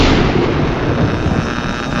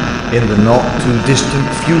in the not-too-distant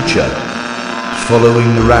future, following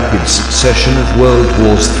the rapid succession of World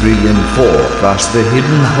Wars III and IV, plus the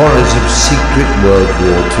hidden horrors of secret World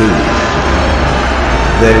War II.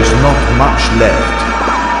 There's not much left.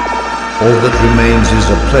 All that remains is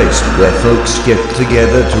a place where folks get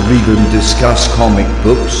together to read and discuss comic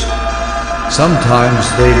books. Sometimes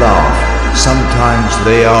they laugh, sometimes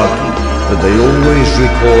they argue, but they always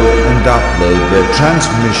record and upload their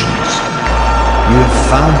transmissions. You've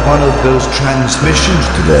found one of those transmissions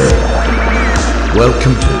today.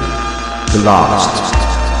 Welcome to The Last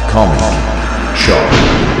Comic Shop.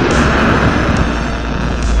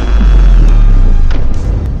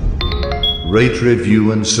 Rate,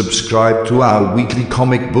 review, and subscribe to our weekly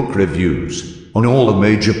comic book reviews on all the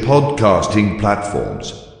major podcasting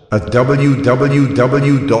platforms at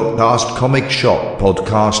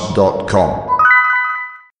www.lastcomicshoppodcast.com.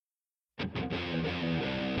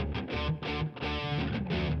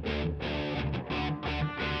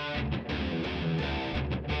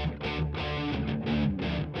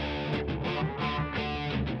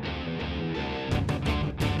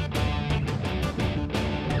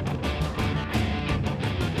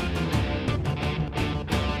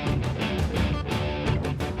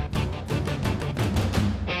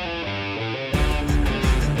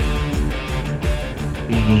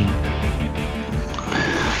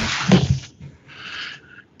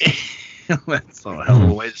 That's a hell of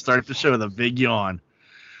a way to start the show with a big yawn.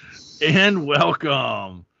 And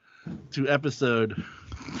welcome to episode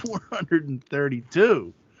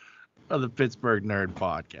 432 of the Pittsburgh Nerd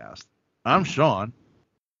Podcast. I'm Sean.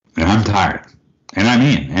 And I'm tired. And I'm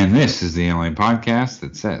Ian. And this is the only podcast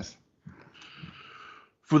that says,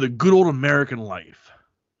 for the good old American life,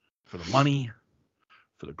 for the money,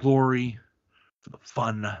 for the glory, for the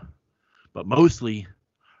fun, but mostly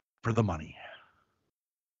for the money.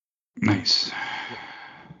 Nice.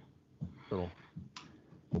 Little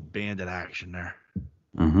bandit action there.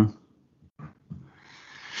 Mm-hmm.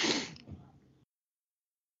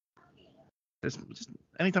 Just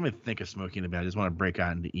anytime I think of smoking the bed, I just want to break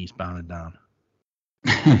out into Eastbound and Down.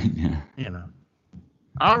 Yeah. You know,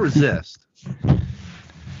 I'll resist,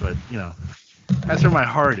 but you know, that's where my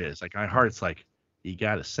heart is. Like my heart's like, you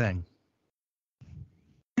gotta sing.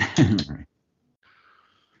 Right.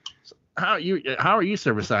 How are you,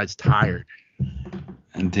 sir? Besides tired?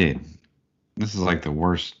 Indeed. This is like the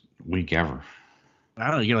worst week ever. I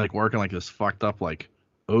don't know. You're like working like this fucked up like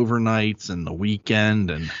overnights and the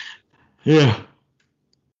weekend and yeah,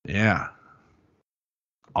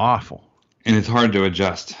 awful. And it's hard to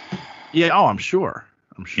adjust. Yeah. Oh, I'm sure.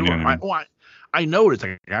 You know what I mean? I noticed.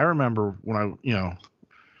 Like, I remember when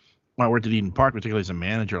I worked at Eden Park, particularly as a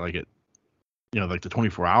manager, like at like the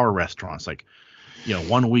 24-hour restaurants, like.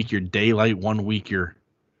 1 week you're daylight, 1 week you're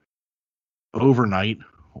overnight,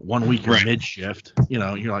 1 week you're mid shift.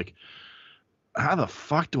 You're like, how the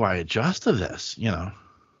fuck do I adjust to this?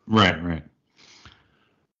 Right.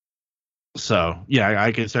 So yeah,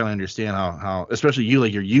 I can certainly understand how especially you,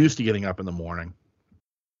 like, you're used to getting up in the morning.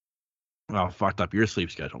 How fucked up your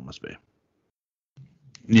sleep schedule must be.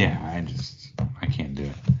 Yeah, I can't do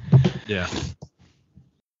it. Yeah.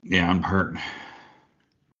 Yeah, I'm hurt.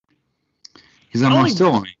 Because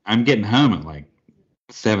I'm getting home at like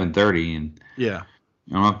 7:30 and yeah,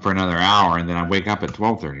 I'm up for another hour and then I wake up at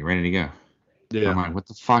 12:30 ready to go. Yeah. I'm like, what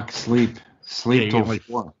the fuck? Sleep till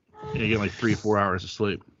 4. Yeah, you get like 3 or 4 hours of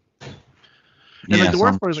sleep. And yeah, like the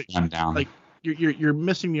worst part is down. like you're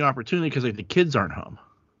missing the opportunity because like the kids aren't home.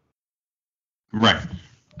 Right.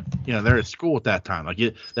 They're at school at that time. Like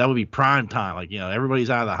that would be prime time. Like everybody's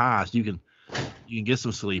out of the house. You can get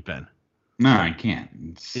some sleep in. No, I can't.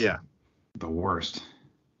 It's the worst.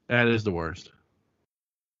 That is the worst.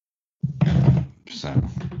 So,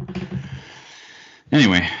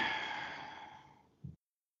 anyway.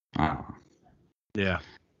 I don't know. Yeah.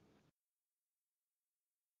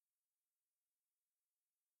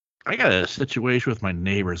 I got a situation with my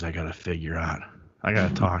neighbors I got to figure out. I got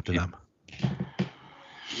to talk to them.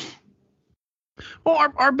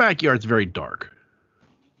 Well, our backyard's very dark.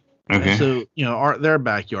 Okay. And so, their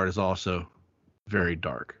backyard is also very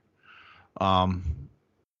dark.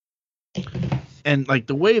 And like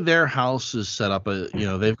the way their house is set up,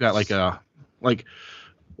 they've got like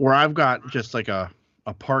where I've got just like a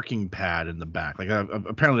parking pad in the back. Like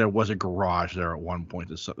apparently there was a garage there at one point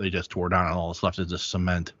that they just tore down and all that's left is just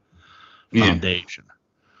cement foundation.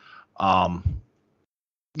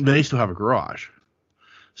 They still have a garage.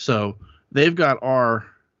 So they've got our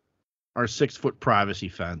 6-foot privacy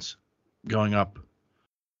fence going up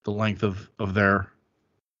the length of their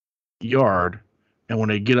yard, And when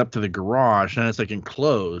they get up to the garage, then it's like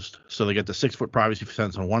enclosed. So they get the 6-foot privacy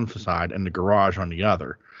fence on one side and the garage on the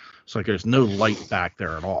other. So like there's no light back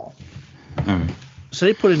there at all. So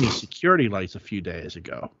they put in these security lights a few days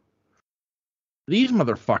ago. These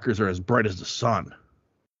motherfuckers are as bright as the sun.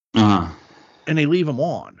 And they leave them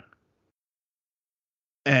on.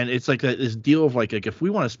 And it's like this deal of like if we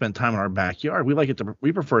want to spend time in our backyard,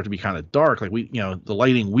 we prefer it to be kind of dark. Like the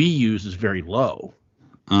lighting we use is very low.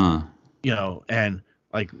 And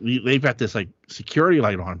like they've got this like security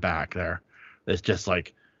light on back there that's just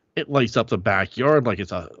like it lights up the backyard like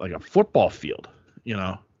it's a football field,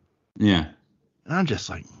 Yeah. And I'm just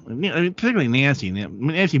like, particularly Nancy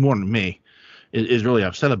more than me is really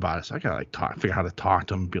upset about it. So I gotta figure out how to talk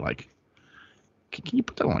to him and be like, can you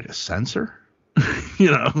put that on like a sensor?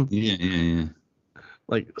 Yeah.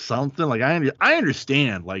 Like something like I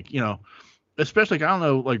understand, especially like, I don't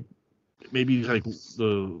know, like maybe like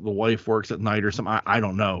the wife works at night or something. I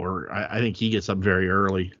don't know, or I think he gets up very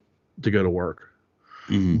early to go to work.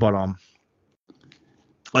 But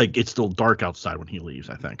like it's still dark outside when he leaves,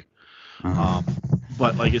 I think.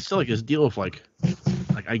 But like it's still like this deal of like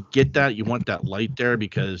I get that you want that light there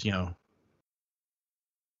because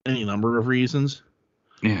any number of reasons.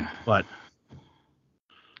 Yeah. But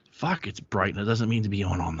fuck, it's bright and it doesn't mean to be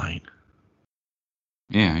on all night.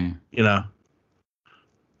 Yeah.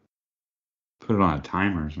 Put it on a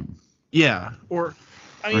timer or something. Yeah, or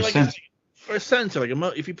I mean, or a sensor. Like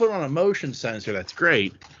if you put it on a motion sensor, that's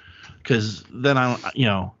great because then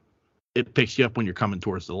it picks you up when you're coming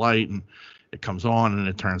towards the light and it comes on and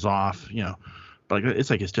it turns off. But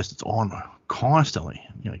it's it's on constantly.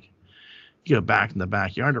 You go back in the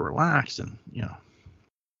backyard to relax and the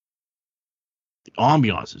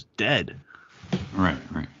ambiance is dead. Right.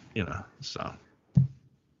 So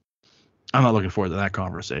I'm not looking forward to that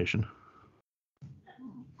conversation.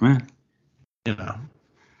 Well,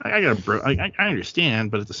 I understand,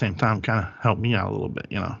 but at the same time, kind of help me out a little bit,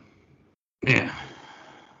 Yeah.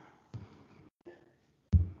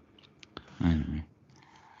 Anyway.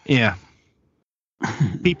 Yeah.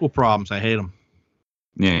 People problems, I hate them.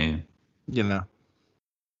 Yeah.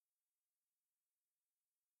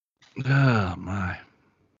 Oh my.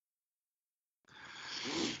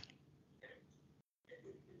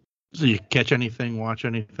 So you catch anything? Watch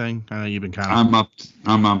anything? I know you've been kind of.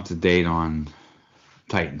 I'm up to date on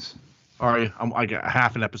Titans. Are you? I got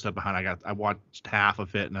half an episode behind. I watched half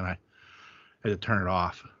of it and then I had to turn it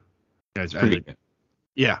off. It's pretty good.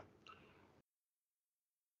 Yeah.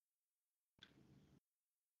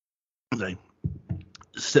 I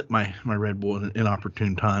sip my Red Bull at an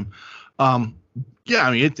inopportune time. Yeah,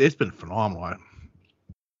 I mean it's been phenomenal.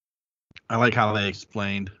 I like how they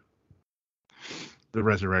explained the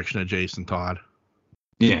resurrection of Jason Todd.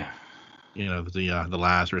 Yeah. The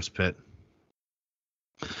Lazarus pit.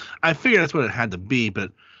 I figured that's what it had to be,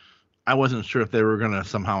 but I wasn't sure if they were going to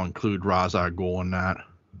somehow include Ra's al Ghul in that.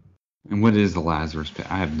 And what is the Lazarus pit?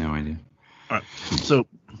 I have no idea. All right. So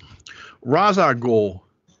Ra's al Ghul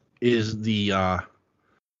is the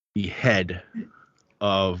head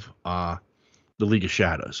of the League of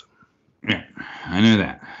Shadows. Yeah, I know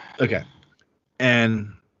that. Okay.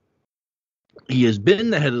 And he has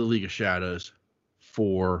been the head of the League of Shadows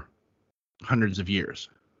for hundreds of years.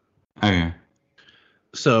 Okay.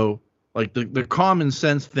 So, like, the common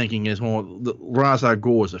sense thinking is, well, Ra's al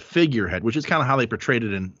Ghul is a figurehead, which is kind of how they portrayed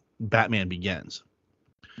it in Batman Begins.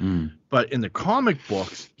 But in the comic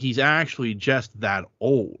books, he's actually just that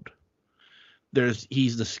old.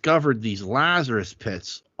 He's discovered these Lazarus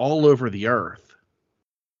pits all over the earth.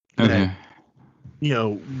 Okay.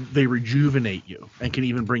 That, they rejuvenate you and can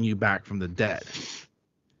even bring you back from the dead.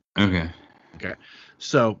 Okay.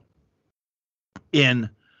 So, in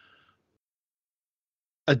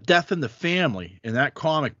A Death in the Family, in that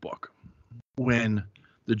comic book, when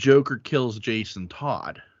the Joker kills Jason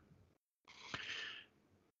Todd,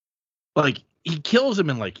 like, he kills him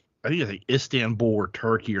in, like, I think it's like Istanbul or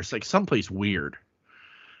Turkey or like someplace weird.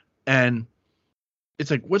 And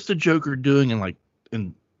it's like, what's the Joker doing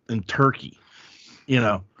in Turkey?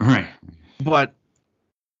 Right. But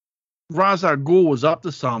Ra's al Ghul was up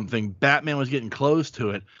to something. Batman was getting close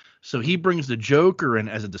to it. So he brings the Joker in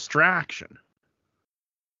as a distraction.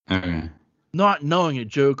 Okay. Not knowing the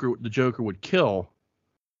Joker would kill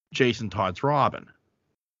Jason Todd's Robin.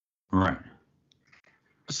 Right.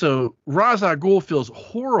 So Ra's al Ghul feels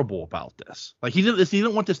horrible about this. Like he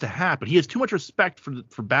didn't want this to happen. He has too much respect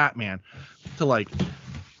for Batman to like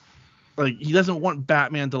he doesn't want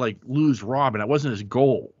Batman to lose Robin. That wasn't his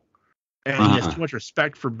goal. And he has too much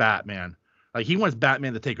respect for Batman. Like he wants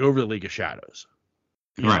Batman to take over the League of Shadows.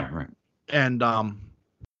 Right. And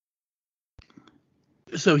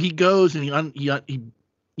So he goes and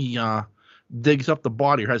he digs up the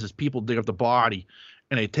body, or has his people dig up the body,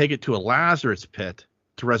 and they take it to a Lazarus pit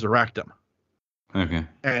to resurrect him. Okay.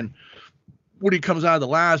 And when he comes out of the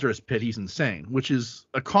Lazarus pit, he's insane, which is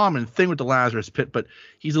a common thing with the Lazarus pit, but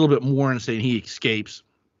he's a little bit more insane. He escapes,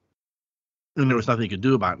 and there was nothing he could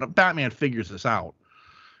do about it. Now, Batman figures this out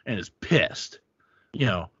and is pissed,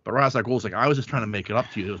 but Ra's al Ghul's like, I was just trying to make it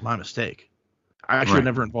up to you. It was my mistake. I actually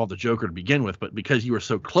never involved the Joker to begin with, but because you were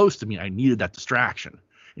so close to me, I needed that distraction,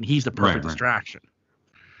 and he's the perfect distraction.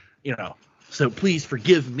 So please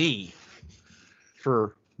forgive me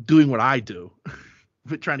for doing what I do,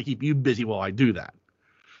 but trying to keep you busy while I do that.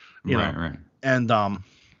 Right. And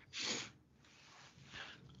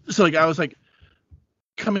so I was like,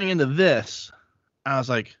 coming into this, I was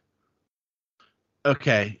like,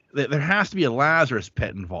 okay, there has to be a Lazarus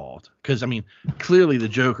pit involved, because clearly the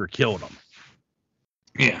Joker killed him.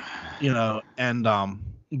 Yeah. And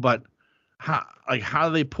but how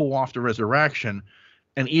do they pull off the resurrection?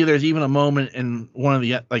 And there's even a moment in one of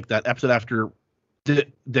the that episode after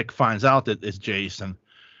Dick finds out that it's Jason.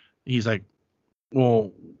 He's like,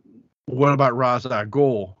 well, what about Ra's al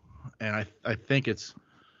Ghul? And I think it's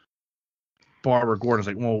Barbara Gordon's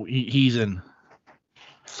like, well, he's in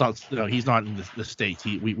he's not in the States.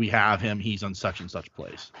 We have him. He's on such and such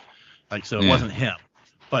place. So it wasn't him,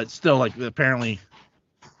 but still, apparently,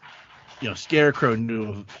 Scarecrow knew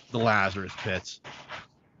of the Lazarus pits,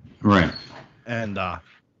 right, and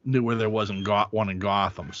knew where there wasn't one in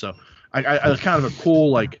Gotham. So I was kind of a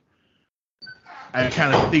cool, I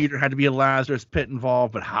kind of figured there had to be a Lazarus pit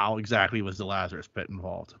involved, but how exactly was the Lazarus pit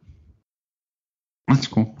involved? That's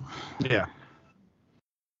cool. Yeah.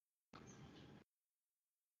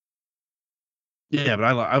 Yeah,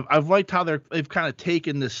 but I've liked how they've kind of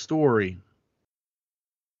taken this story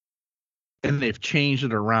and they've changed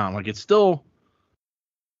it around. It's still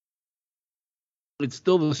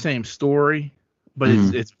the same story, but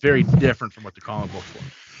it's very different from what the comic books were.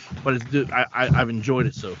 But I've enjoyed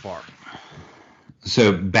it so far.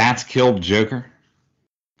 So Bats killed Joker?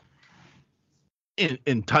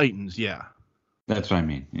 In Titans, yeah. That's what I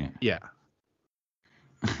mean. Yeah. Yeah.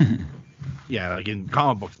 Yeah, in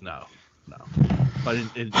comic books, no. But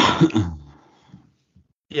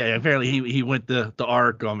yeah, apparently he went to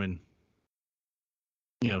Arkham and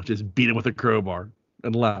just beat him with a crowbar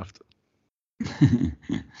and left.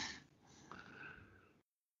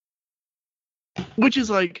 Which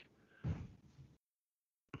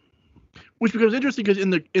becomes interesting, because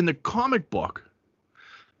in the comic book,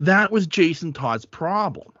 that was Jason Todd's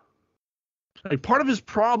problem. Part of his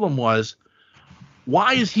problem was,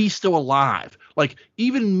 why is he still alive?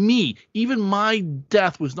 Even my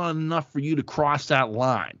death was not enough for you to cross that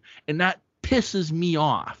line. And that pisses me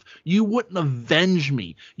off. You wouldn't avenge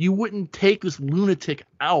me. You wouldn't take this lunatic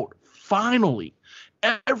out. Finally,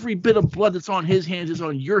 every bit of blood that's on his hands is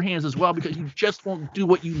on your hands as well, because you just won't do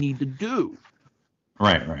what you need to do.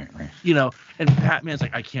 Right. And Batman's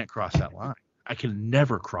like, I can't cross that line. I can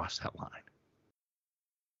never cross that line.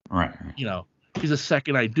 Right. Because the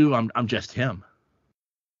second I do, I'm just him.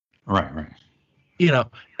 Right.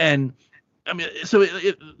 And so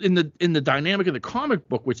in the dynamic of the comic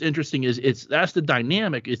book, what's interesting is that's the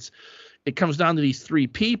dynamic. It comes down to these three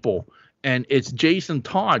people, and it's Jason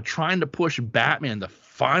Todd trying to push Batman to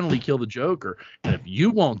finally kill the Joker. And if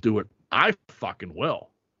you won't do it, I fucking will.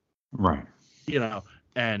 Right.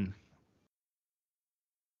 And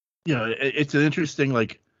it's an interesting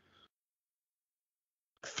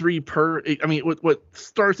what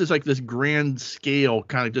starts as this grand scale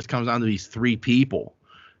kind of just comes down to these three people,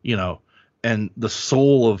 and the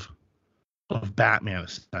soul of Batman,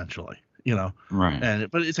 essentially, Right.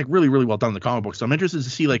 But it's really, really well done in the comic book. So I'm interested to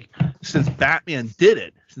see, since Batman did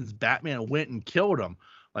it, since Batman went and killed him,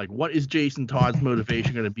 what is Jason Todd's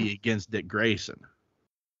motivation going to be against Dick Grayson?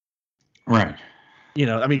 Right.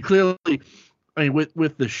 Clearly,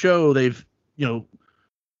 with the show, they've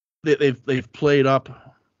played up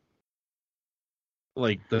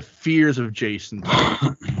the fears of Jason,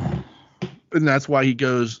 and that's why he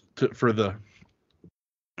goes for the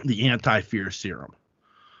anti-fear serum.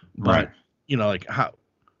 But right.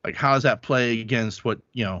 How does that play against what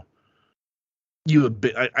you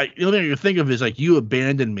the only thing you think of is you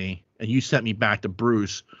abandoned me and you sent me back to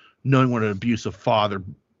Bruce, knowing what an abusive father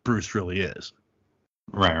Bruce really is.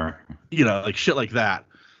 Right. Shit like that.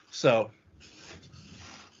 So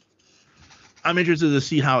I'm interested to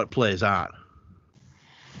see how it plays out.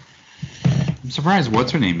 I'm surprised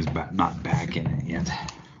what's her name is not back in it yet.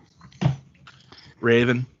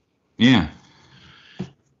 Raven. Yeah.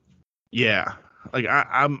 Yeah.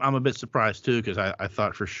 I'm a bit surprised too, because I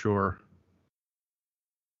thought for sure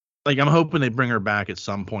Like, I'm hoping they bring her back at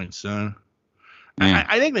some point soon. Yeah.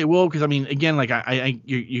 I think they will, because I mean, again, like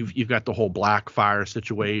you've got the whole Blackfire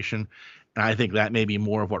situation, and I think that may be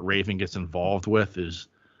more of what Raven gets involved with, is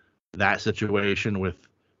that situation with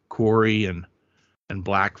Corey and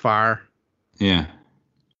Blackfire, Yeah.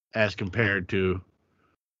 as compared to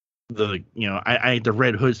the the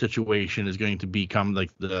Red Hood situation is going to become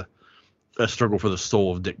like a struggle for the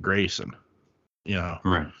soul of Dick Grayson,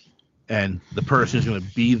 Right. and the person who's going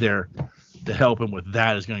to be there to help him with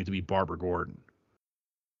that is going to be Barbara Gordon.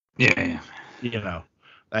 Yeah. I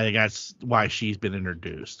think that's why she's been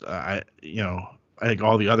introduced. I think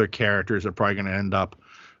all the other characters are probably going to end up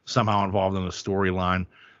somehow involved in a storyline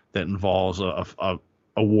that involves a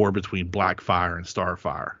war between Blackfire and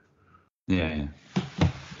Starfire. Yeah.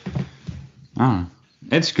 I don't know.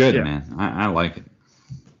 It's good, Yeah. man. I like it.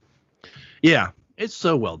 Yeah, it's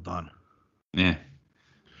so well done. Yeah.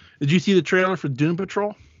 Did you see the trailer for Doom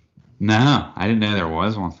Patrol? No, I didn't know there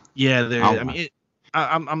was one. Yeah, I'll I mean,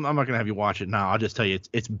 I'm not gonna have you watch it now. I'll just tell you,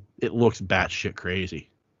 it looks batshit crazy.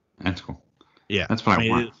 That's cool. Yeah, That's what I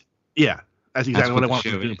want. That's exactly what I the want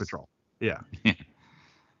from show Doom is. Patrol. Yeah.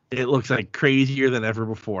 It looks like crazier than ever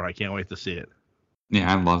before, and I can't wait to see it.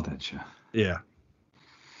 Yeah, I love that show. Yeah.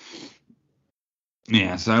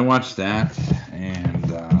 Yeah, so I watched that,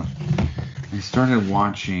 and I started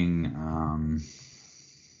watching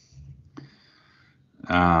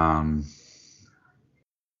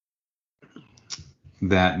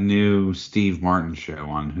that new Steve Martin show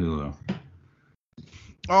on Hulu.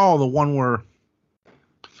 Oh, the one where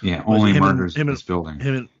Yeah, Was it only him and- murders him in and- this building.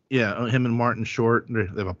 him and Martin Short, they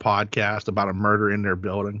have a podcast about a murder in their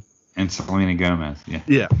building. And Selena Gomez. Yeah.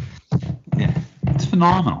 Yeah. Yeah. It's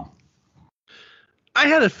phenomenal. I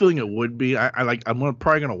had a feeling it would be. I'm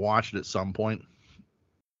probably gonna watch it at some point.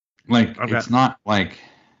 Like, Okay. it's not like...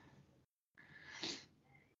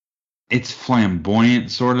 It's flamboyant,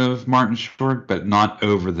 sort of, Martin Short, but not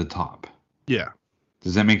over the top. Yeah.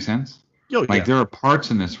 Does that make sense? Yo, Like, yeah. there are parts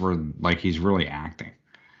in this where, like, he's really acting.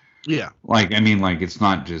 Yeah. Like, I mean, like, it's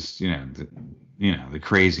not just, the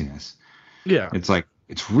craziness. Yeah. It's like,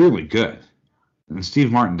 it's really good. And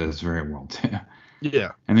Steve Martin does very well, too.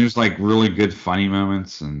 Yeah. And there's, like, really good funny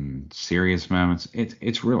moments and serious moments.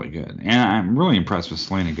 It's really good. And I'm really impressed with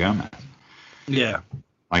Selena Gomez. Yeah.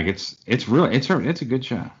 Like, it's a good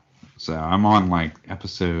show. So I'm on, like,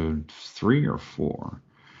 episode 3 or 4.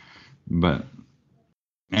 But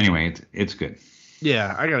anyway, it's good.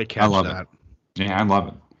 Yeah. I gotta catch I love that. it. Yeah, I love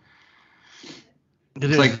it.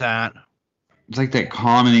 It's like that. It's like that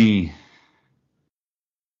comedy,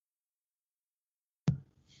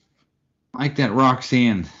 like that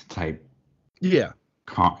Roxanne type, Yeah.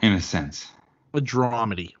 in a sense. A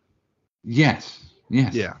dramedy. Yes.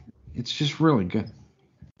 Yeah. It's just really good.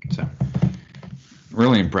 So,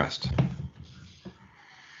 really impressed.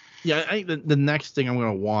 Yeah. I think the next thing I'm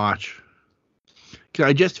gonna watch, because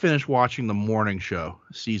I just finished watching The Morning Show,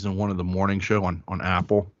 season 1 of The Morning Show on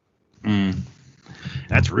Apple.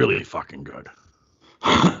 That's really fucking good.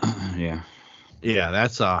 Yeah. Yeah,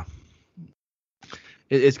 that's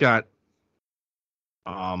it's got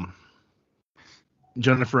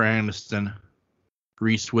Jennifer Aniston,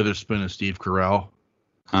 Reese Witherspoon, and Steve Carell.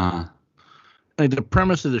 Like, the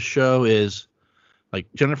premise of the show is, like,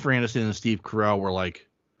 Jennifer Aniston and Steve Carell were like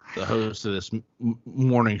the hosts of this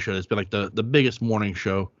morning show. It's been like the biggest morning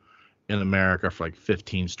show in America for like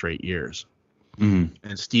 15 straight years. And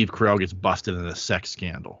Steve Carell gets busted in a sex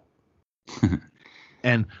scandal.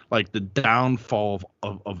 And like the downfall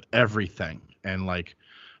of everything, and like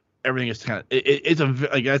everything is kind of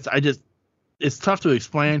it's tough to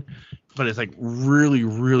explain, but it's like really,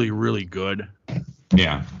 really, really good.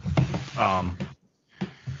 Yeah.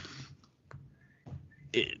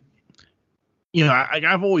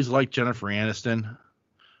 I've always liked Jennifer Aniston,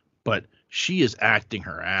 but she is acting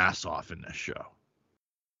her ass off in this show.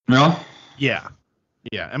 No? Yeah.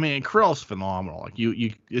 I mean, Carell's phenomenal. Like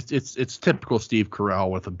it's typical Steve Carell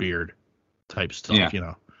with a beard type stuff.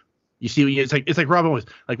 Yeah. You see, it's like Robin Williams.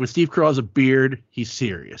 Like, when Steve Carell has a beard, he's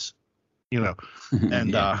serious. And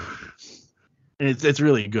Yeah. and it's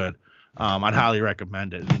really good. I'd highly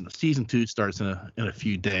recommend it. And season 2 starts in a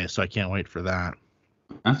few days, so I can't wait for that.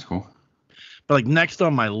 That's cool. But like, next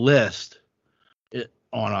on my list,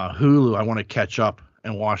 on Hulu, I want to catch up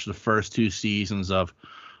and watch the first 2 seasons of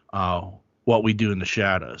What We Do in the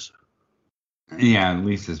Shadows. Yeah,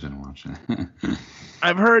 Lisa's been watching it.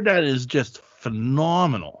 I've heard that is just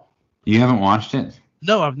phenomenal. You haven't watched it?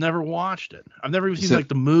 No, I've never watched it. I've never even seen like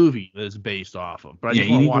the movie that it's based off of. But I Yeah, just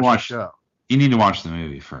you want need to to watch watch- the show. You need to watch the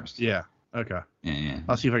movie first. Yeah. Okay. Yeah.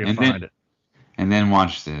 I'll see if I can And find it. And then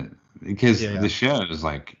watch because Yeah. the show is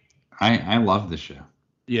like I love the show.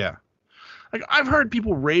 Yeah. Like I've heard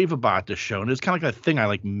people rave about this show, and it's kind of like a thing I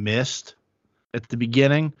like missed at the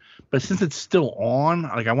beginning, but since it's still on,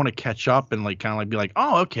 like I want to catch up and like kind of like be like,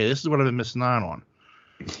 oh, okay, this is what I've been missing out on.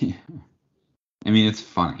 Yeah. I mean, it's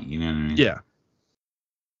funny, you know what I mean? Yeah.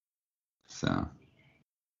 So.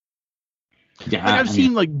 Yeah, Like I've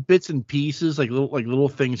seen like bits and pieces, like little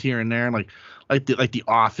things here and there, and like the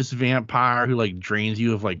Office vampire who like drains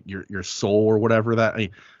you of like your soul or whatever.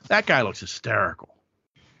 That guy looks hysterical.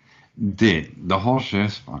 Dude, the whole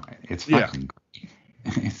show's fun. It's fucking great.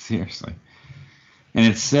 It's seriously. And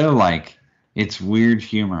it's so like it's weird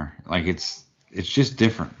humor. Like it's just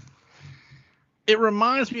different. It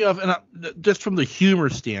reminds me of, and just from the humor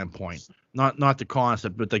standpoint, not the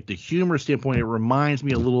concept, but like the humor standpoint, it reminds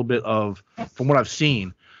me a little bit of, from what I've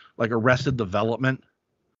seen, like Arrested Development,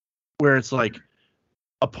 where it's like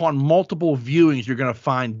upon multiple viewings you're gonna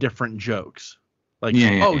find different jokes. Like,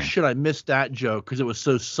 shit, I missed that joke because it was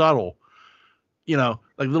so subtle. You know,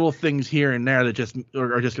 like little things here and there that just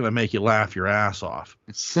are just gonna make you laugh your ass off.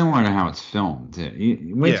 It's similar to how it's filmed.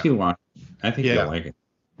 Wait till you watch it. I think you'll like it.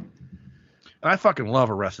 And I fucking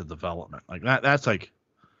love Arrested Development. Like that's like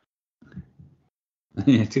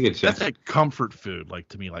it's a good show. That's like comfort food, like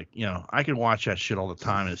to me. Like, you know, I can watch that shit all the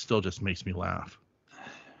time and it still just makes me laugh.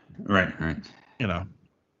 Right. You know.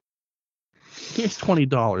 Here's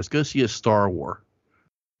 $20. Go see a Star War.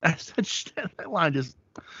 That line just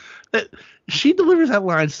she delivers that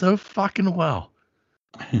line so fucking well.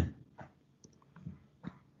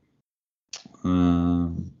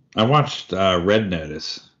 I watched Red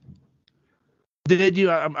Notice. Did you?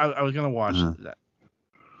 I was gonna watch that.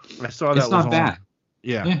 I saw that. It's not bad.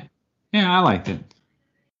 Yeah, I liked it.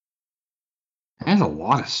 It has a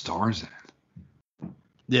lot of stars in it.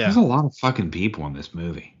 Yeah, there's a lot of fucking people in this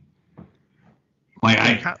movie.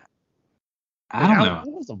 Like I don't know.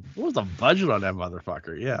 What was the budget on that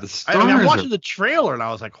motherfucker? Yeah, the stars I'm watching the trailer and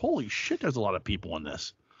I was like, holy shit, there's a lot of people in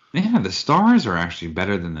this. Yeah, the stars are actually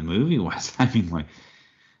better than the movie was. I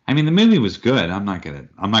mean, the movie was good. I'm not gonna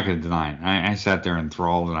deny it. I sat there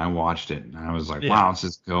enthralled and I watched it and I was like, wow, this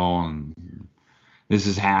is cool and this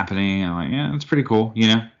is happening. I'm like, yeah, it's pretty cool. You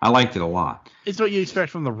know, I liked it a lot. It's what you expect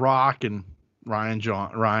from The Rock and Ryan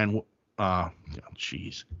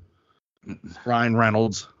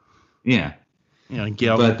Reynolds. Yeah. You know,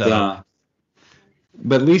 Gail Gadot.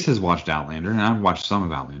 But Lisa's watched Outlander and I've watched some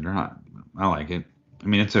of Outlander. I like it. I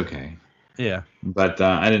mean, it's okay. Yeah. But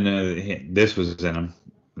I didn't know that this was in them.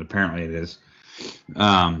 Apparently it is.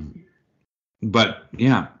 But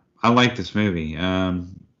yeah, I like this movie. Andy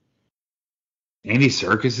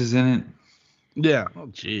Serkis is in it. Yeah. Oh,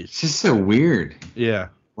 jeez. It's just so weird. Yeah.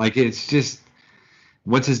 Like it's just,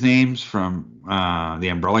 what's his name's from the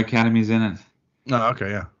Umbrella Academy's in it. Oh, okay,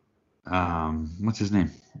 yeah. What's his name?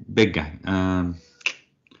 Big guy. I'm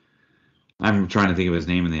trying to think of his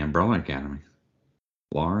name in the Umbrella Academy.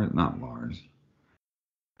 Not Lars.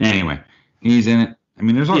 Anyway, he's in it. I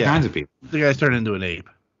mean, there's all kinds of people. The guy's turned into an ape.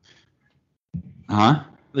 Huh?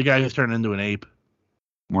 The guy who's turned into an ape.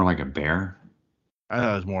 More like a bear? I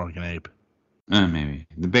thought it was more like an ape. Maybe.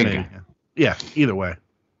 The big guy. Yeah, either way.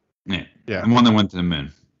 Yeah. Yeah. The one that went to the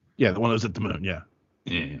moon. Yeah, the one that was at the moon, yeah.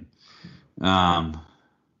 Yeah.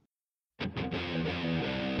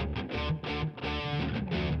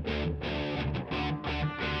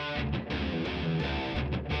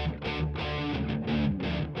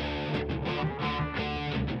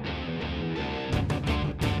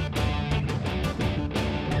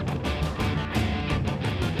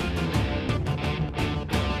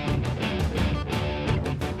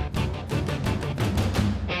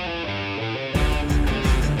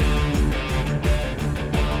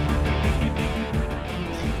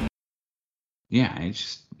 Yeah,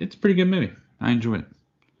 it's a pretty good movie. I enjoyed it.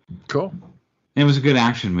 Cool. It was a good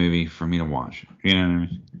action movie for me to watch. You know what I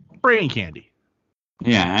mean? Brain candy.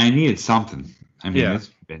 Yeah, I needed something. I mean,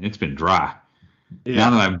 it's been dry. Yeah.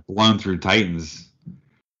 Now that I've blown through Titans.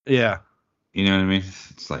 Yeah. You know what I mean?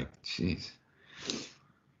 It's like, jeez.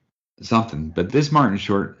 Something. But this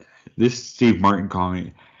Steve Martin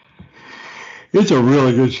comedy, it's a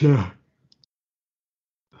really good show.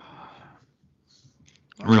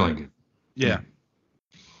 Really good. Yeah.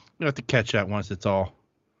 You have to catch that once it's all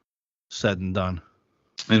said and done.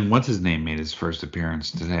 And what's his name made his first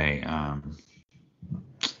appearance today?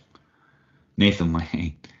 Nathan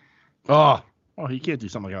Lane. Oh, you can't do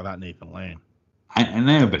something like that without Nathan Lane. I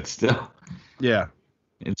know, but still. Yeah.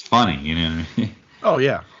 It's funny, you know what I mean? Oh,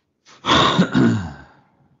 yeah. I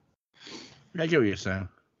get what you're saying.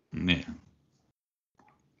 Yeah.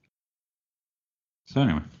 So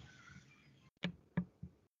anyway.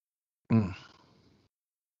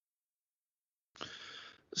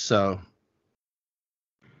 So,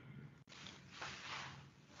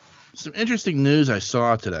 some interesting news I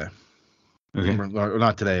saw today. Okay. Or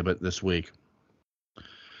not today, but this week.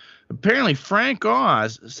 Apparently, Frank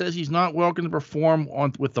Oz says he's not welcome to perform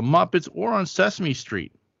with the Muppets or on Sesame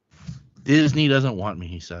Street. Disney doesn't want me,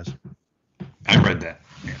 he says. I read that.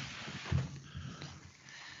 Yeah.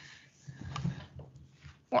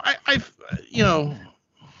 Well,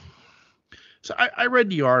 I read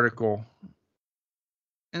the article,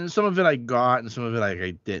 and some of it I got, and some of it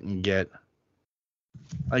I didn't get.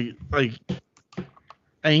 And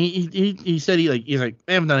he said he's like,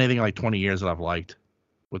 I haven't done anything in like 20 years that I've liked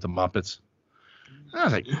with the Muppets. And I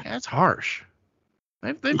was like, yeah, that's harsh.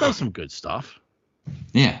 They've done some good stuff.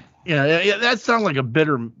 Yeah. Yeah, that sounds like a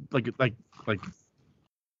bitter, like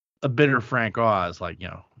a bitter Frank Oz. Like,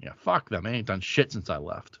 fuck them. They ain't done shit since I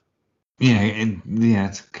left. Yeah,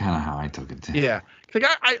 that's kind of how I took it too. Yeah,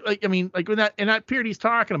 like when that period he's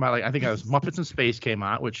talking about, like I think it was Muppets in Space came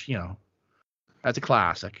out, which that's a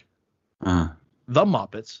classic. The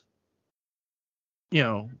Muppets,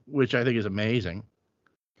 which I think is amazing.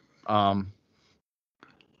 So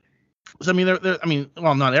I mean,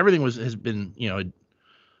 not everything has been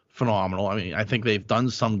phenomenal. I mean, I think they've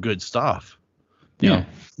done some good stuff.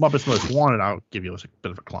 Muppets Most Wanted, I'll give you a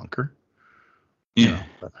bit of a clunker. Yeah.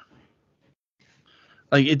 But,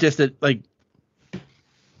 like it just that like.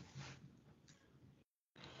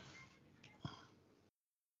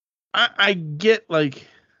 I get like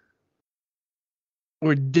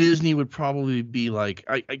where Disney would probably be like,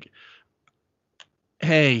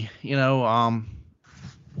 hey, we're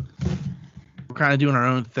kind of doing our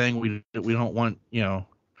own thing. We don't want,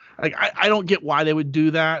 like I don't get why they would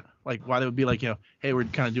do that. Like why they would be like, hey, we're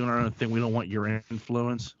kind of doing our own thing. We don't want your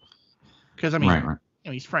influence. Because I mean, right.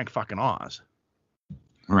 He's Frank fucking Oz.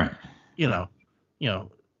 Right. He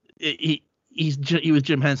was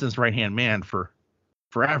Jim Henson's right hand man for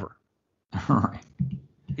forever. Right.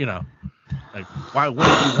 Like why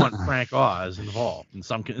wouldn't you want Frank Oz involved in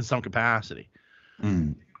some capacity?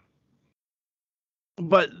 Mm.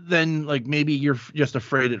 But then like maybe you're just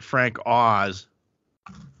afraid that Frank Oz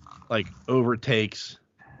like overtakes.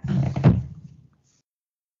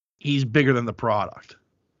 He's bigger than the product.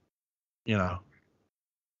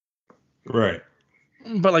 Right.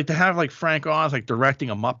 But like to have like Frank Oz like directing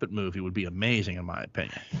a Muppet movie would be amazing in my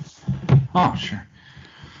opinion. Oh, sure.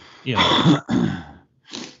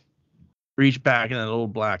 Reach back in that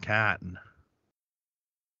old black hat and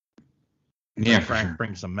Frank sure.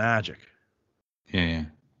 brings some magic. Yeah.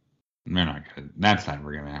 They're not gonna. That's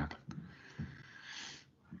never gonna happen.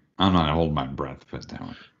 I'm not holding my breath, put it that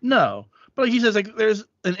way. No, but like he says, like there's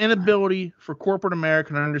an inability for corporate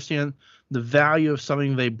America to understand the value of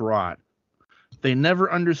something they brought. They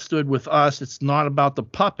never understood with us. It's not about the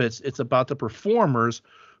puppets. It's about the performers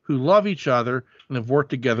who love each other and have worked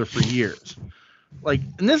together for years. Like,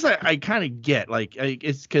 and this I kind of get. Like,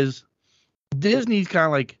 it's because Disney's kind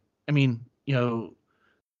of like, I mean,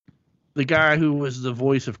 the guy who was the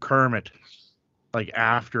voice of Kermit, like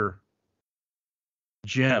after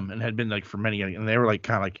Jim and had been like for many, and they were like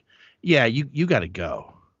kind of like, yeah, you got to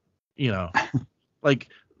go, like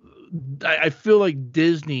I feel like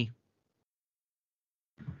Disney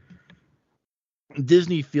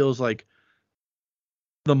feels like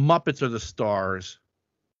the Muppets are the stars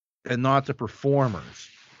and not the performers.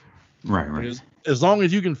 Right. As long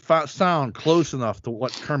as you can sound close enough to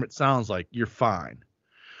what Kermit sounds like, you're fine.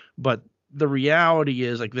 But the reality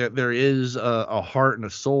is like there is a heart and a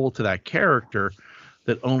soul to that character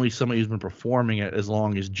that only somebody who's been performing it as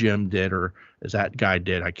long as Jim did or as that guy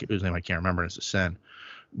did. Whose name I can't remember. It's a sin.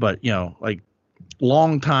 But like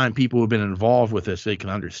long time people who've been involved with this, they can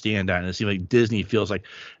understand that. And it seems like Disney feels like,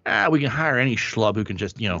 we can hire any schlub who can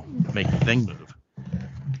just make the thing move.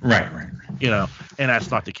 Right. And that's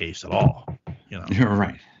not the case at all. You're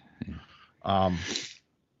right. Oz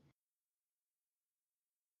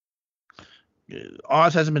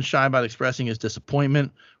hasn't been shy about expressing his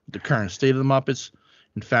disappointment with the current state of the Muppets.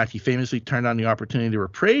 In fact, he famously turned down the opportunity to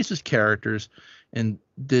reprise his characters in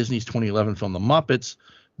Disney's 2011 film The Muppets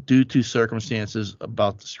due to circumstances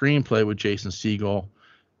about the screenplay with Jason Segel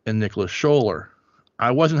and Nicholas Scholler.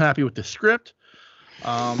 I wasn't happy with the script.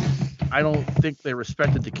 I don't think they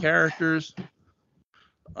respected the characters.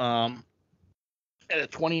 At a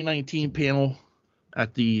 2019 panel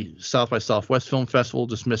at the South by Southwest Film Festival,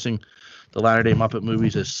 dismissing the latter-day Muppet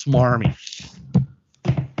movies as smarmy.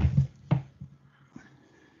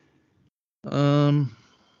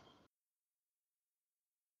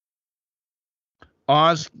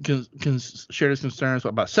 Oz shared his concerns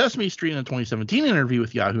about Sesame Street in a 2017 interview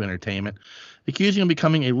with Yahoo Entertainment, accusing him of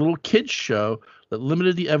becoming a little kids show that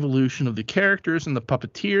limited the evolution of the characters and the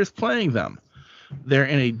puppeteers playing them. They're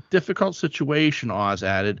in a difficult situation, Oz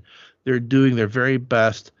added. They're doing their very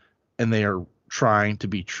best, and they are trying to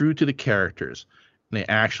be true to the characters. And they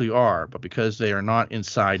actually are, but because they are not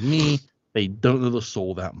inside me, they don't know the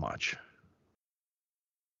soul that much.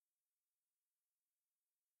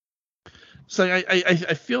 So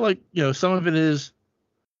I feel like, some of it is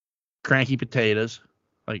cranky potatoes.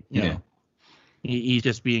 Like, know, he's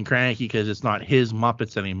just being cranky because it's not his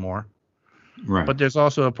Muppets anymore. Right. But there's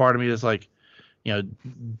also a part of me that's like,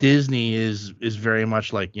 Disney is very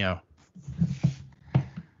much like, you're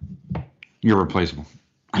replaceable.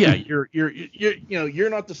 Yeah, you're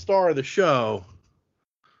not the star of the show.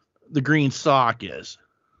 The green sock is.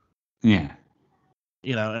 Yeah.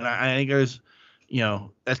 And I think there's,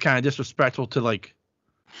 that's kind of disrespectful to like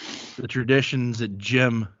the traditions that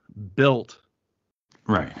Jim built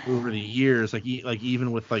right over the years. Like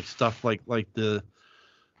even with like stuff like the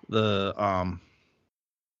Muppet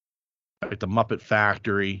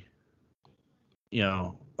Factory,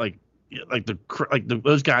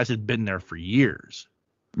 those guys had been there for years.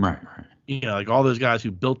 Right. Like all those guys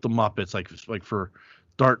who built the Muppets, like for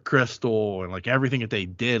Dark Crystal and like everything that they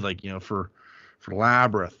did, like for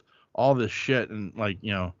Labyrinth, all this shit, and like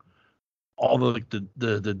all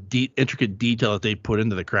the intricate detail that they put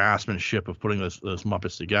into the craftsmanship of putting those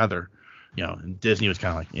Muppets together. And Disney was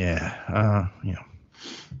kind of like,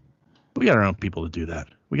 we got our own people to do that.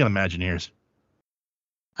 We got Imagineers.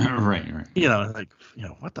 Right.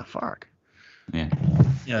 What the fuck? Yeah.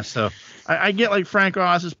 Yeah, so I get like Frank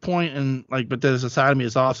Oz's point, and like, but there's a side of me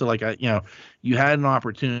is also like, you had an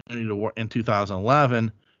opportunity to work in 2011,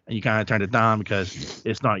 and you kind of turned it down because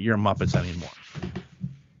it's not your Muppets anymore.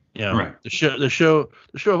 Right. The show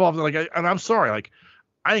evolved. Like, and I'm sorry, like,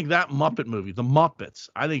 I think that Muppet movie, The Muppets,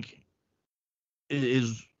 I think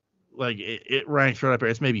is like it ranks right up there.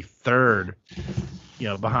 It's maybe third,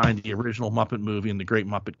 behind the original Muppet movie and The Great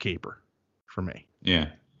Muppet Caper, for me. Yeah.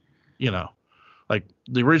 Like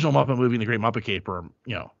the original Muppet movie and The Great Muppet Caper,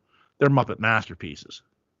 they're Muppet masterpieces,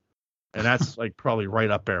 and that's like probably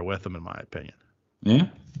right up there with them in my opinion. Yeah.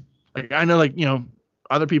 Like I know, like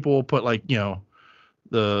other people will put like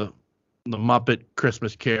the Muppet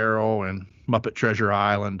Christmas Carol and Muppet Treasure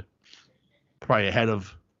Island probably ahead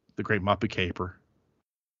of The Great Muppet Caper,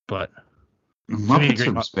 but Muppets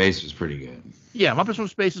from Space was pretty good. Yeah, Muppets from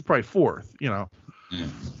Space is probably fourth. Yeah.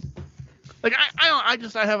 Like I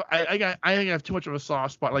think I have too much of a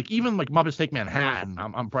soft spot. Like even like Muppets Take Manhattan,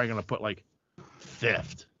 I'm probably gonna put like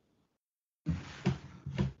fifth.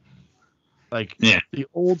 Like the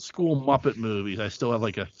old school Muppet movies, I still have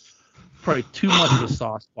like probably too much of a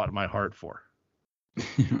soft spot in my heart for.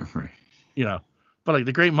 Right. But like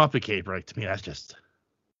The Great Muppet Caper, like to me that's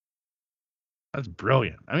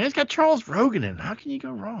brilliant. I mean, it's got Charles Rogan in it. How can you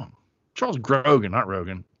go wrong? Charles Grogan, not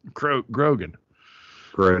Rogan. Grogan.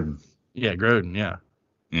 Groden. Yeah, Groden, yeah.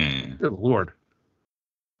 Yeah. Good Lord.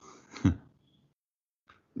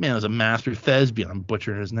 Man, it was a master thespian. I'm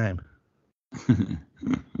butchering his name.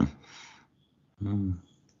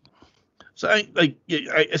 So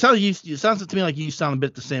it sounds to me like you sound a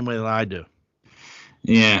bit the same way that I do.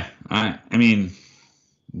 Yeah. I mean,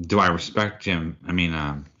 do I respect Jim? I mean,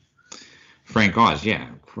 Frank Oz, yeah,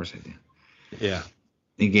 of course I do. Yeah.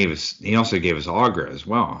 He also gave us Augur as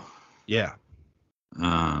well. Yeah.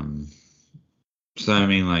 So I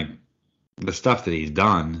mean, like the stuff that he's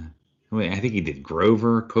done. I think he did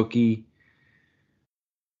Grover, Cookie.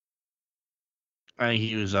 I think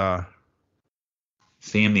he was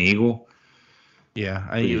Sam the Eagle. Yeah,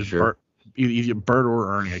 I think he was sure. Either Bert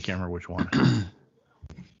or Ernie. I can't remember which one.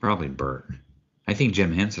 Probably Bert. I think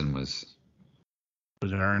Jim Henson was.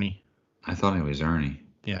 Was it Ernie? I thought it was Ernie.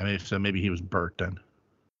 Yeah, maybe he was Bert then.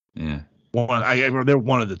 Yeah. They're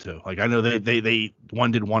one of the two. Like I know they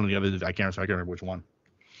one did one and the other did. I can't remember which one.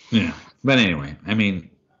 Yeah, but anyway, I mean,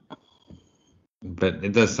 but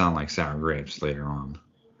it does sound like sour grapes later on.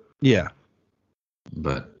 Yeah.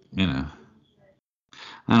 But I don't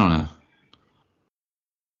know.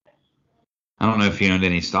 I don't know if he owned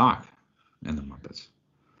any stock in the Muppets.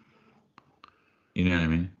 You know what I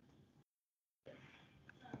mean?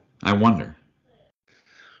 I wonder.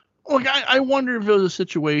 Look, I wonder if it was a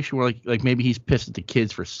situation where like maybe he's pissed at the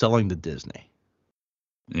kids for selling to Disney.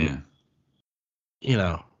 Yeah.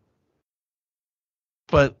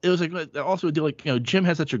 But it was like also a deal like Jim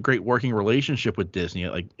had such a great working relationship with Disney.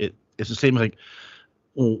 Like it's the same as like,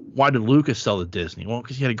 well, why did Lucas sell to Disney? Well,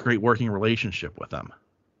 because he had a great working relationship with them.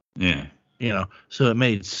 Yeah. So it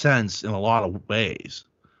made sense in a lot of ways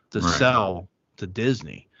to sell to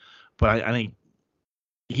Disney. But I think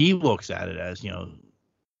he looks at it as,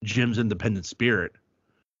 Jim's independent spirit.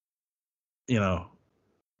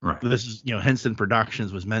 This is, Henson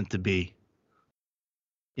Productions was meant to be,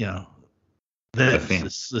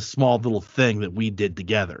 this small little thing that we did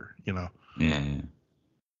together, Yeah.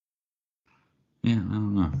 Yeah,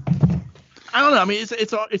 I don't know. I mean,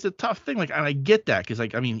 it's a tough thing. Like, and I get that because,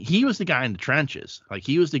 like, I mean, he was the guy in the trenches. Like,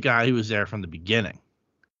 he was the guy who was there from the beginning.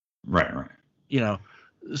 Right.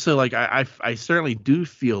 So like, I certainly do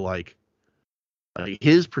feel like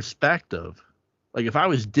his perspective. Like, if I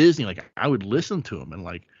was Disney, like, I would listen to him, and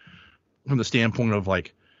like, from the standpoint of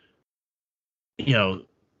like, the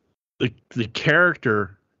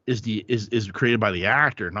character is created by the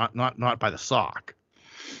actor, not by the sock.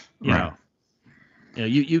 You know,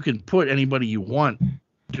 you can put anybody you want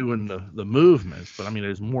doing the movements, but I mean,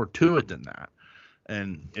 there's more to it than that.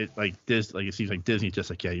 And it it seems like Disney's just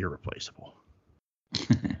like, yeah, you're replaceable.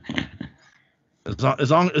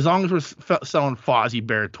 as long as we're selling Fozzie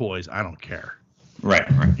Bear toys, I don't care. Right.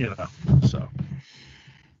 So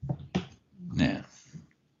yeah,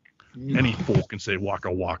 any fool can say waka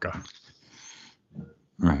waka.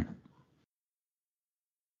 Right.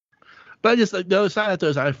 But just like the other side of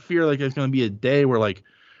those, I fear like there's going to be a day where like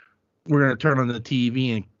we're going to turn on the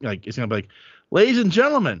TV and like it's going to be like, ladies and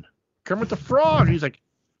gentlemen, Kermit the Frog. And he's like,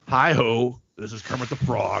 hi ho, this is Kermit the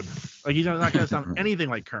Frog. Like, he's not going to sound anything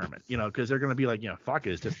like Kermit, because they're going to be like, fuck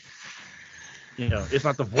it, it's just, it's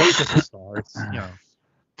not the voice of the star. It's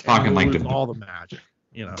talking like all the magic,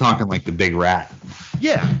 talking like the big rat.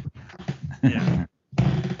 Yeah.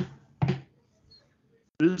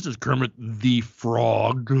 This is Kermit the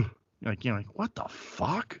Frog. Like, what the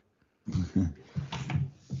fuck?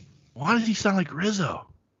 Why does he sound like Rizzo?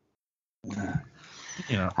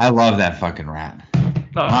 I love that fucking rat.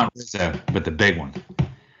 Oh. Not Rizzo, but the big one.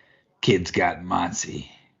 Kids got Motsy.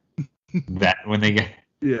 That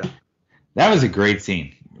was a great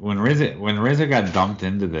scene when Rizzo got dumped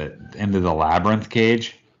into the labyrinth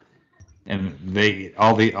cage, and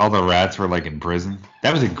all the rats were like in prison.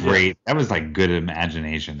 That was that was like good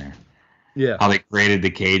imagination there. Yeah. How they created the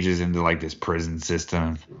cages into like this prison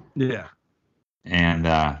system. Yeah. And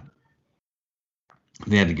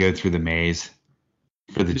they had to go through the maze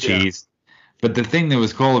for the cheese. But the thing that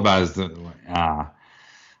was cool about it is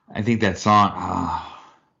I think that song,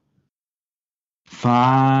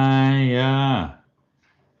 Fire.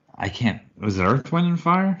 Was it Earth, Wind, and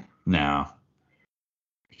Fire? No.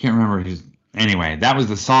 I can't remember anyway, that was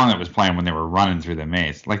the song that was playing when they were running through the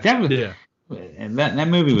maze. Like, that was, and that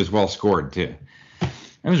movie was well scored too.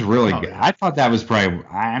 It was really good. Yeah. I thought that was probably,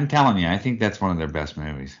 I'm telling you, I think that's one of their best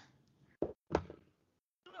movies.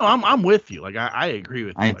 I'm with you. Like, I agree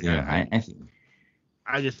with you. I do.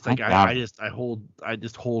 I just think I hold a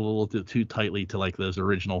little too tightly to like those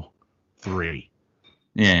original three.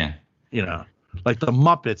 Yeah. Like the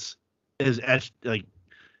Muppets is like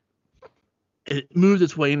it moved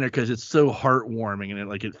its way in there because it's so heartwarming, and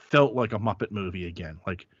it felt like a Muppet movie again.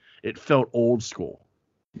 Like, it felt old school.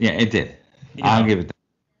 Yeah, it did. I'll give it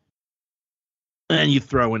that. And you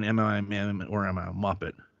throw in Am I a Man or Am I a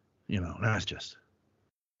Muppet? That's just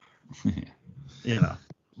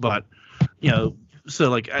but so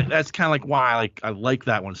like that's kind of like why I like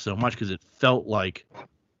that one so much, because it felt like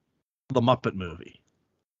the Muppet movie,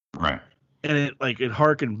 right? And it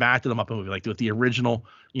harkened back to the Muppet movie, like with the original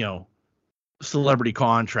celebrity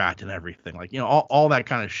contract and everything, like all that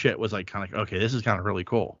kind of shit was like okay, this is kind of really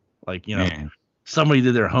cool, like somebody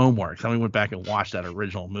did their homework, somebody went back and watched that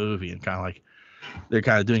original movie, and kind of like they're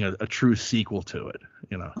kind of doing a true sequel to it,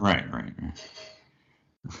 Right.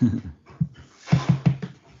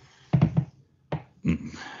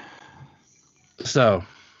 So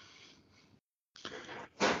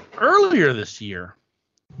earlier this year,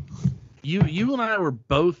 you and I were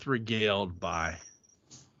both regaled by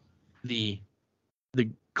the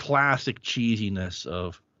classic cheesiness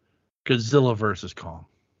of Godzilla versus Kong.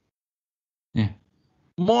 Yeah.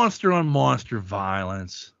 Monster on monster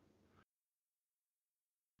violence.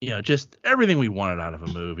 Just everything we wanted out of a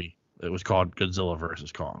movie that was called Godzilla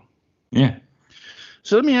versus Kong. Yeah.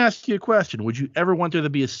 So let me ask you a question. Would you ever want there to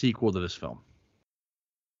be a sequel to this film?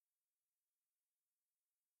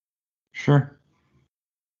 Sure.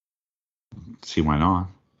 See why not?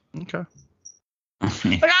 Okay.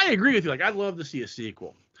 Like, I agree with you. Like, I'd love to see a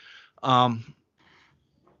sequel. But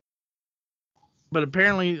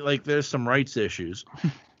apparently, like, there's some rights issues.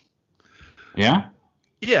 Yeah?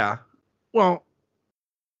 Yeah. Well,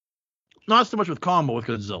 not so much with Kong, but with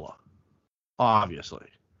Godzilla. Obviously.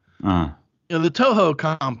 Uh-huh. The Toho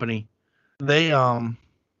company they're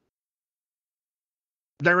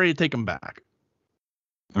ready to take them back.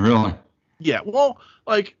 Really? Yeah. Well,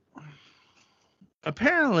 like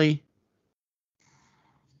apparently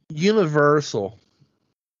Universal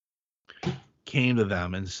came to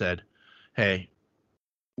them and said, "Hey,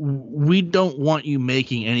 we don't want you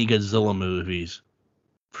making any Godzilla movies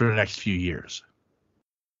for the next few years."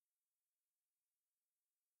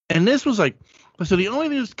 And this was like, so the only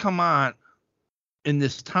thing that's come on in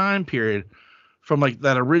this time period from like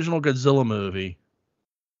that original Godzilla movie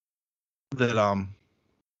that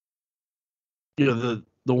the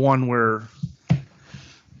one where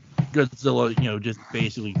Godzilla just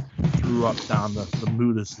basically threw up down the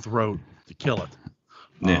Muda's throat to kill it.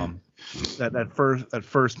 Yeah. That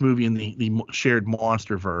first movie in the shared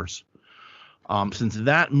monster verse. Since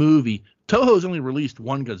that movie, Toho's only released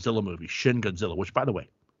one Godzilla movie, Shin Godzilla, which by the way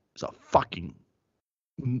is a fucking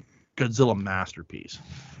Godzilla masterpiece.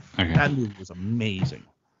 Okay. That movie was amazing.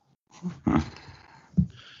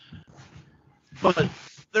 But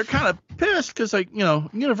they're kind of pissed because, like,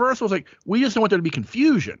 Universal's like, we just don't want there to be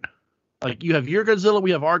confusion. Like, you have your Godzilla,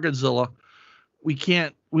 we have our Godzilla. We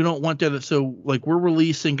don't want that. So, like, we're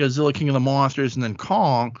releasing Godzilla King of the Monsters and then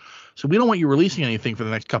Kong. So we don't want you releasing anything for the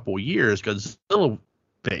next couple of years Godzilla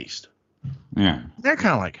based. Yeah. They're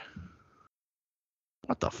kind of like,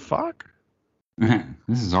 what the fuck?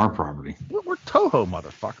 This is our property. We're Toho,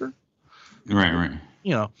 motherfucker. Right.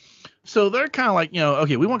 So they're kind of like,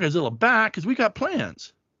 okay, we want Godzilla back because we got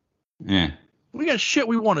plans. Yeah. We got shit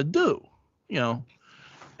we want to do,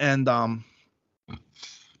 and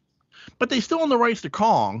but they still own the rights to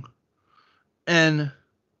Kong, and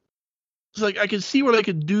it's like I could see where they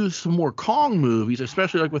could do some more Kong movies,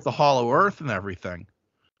 especially like with the Hollow Earth and everything.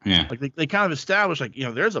 Yeah. Like they kind of established like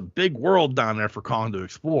there's a big world down there for Kong to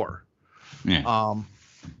explore. Yeah.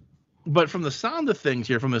 But from the sound of things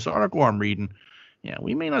here, from this article I'm reading,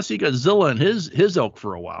 we may not see Godzilla and his ilk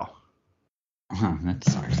for a while. That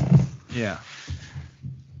sucks. Yeah.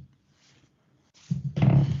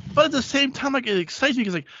 But at the same time, like, it excites me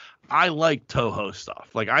because, like, I like Toho stuff.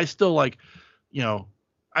 Like, I still like,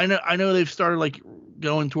 I know they've started like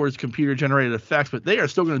going towards computer generated effects, but they are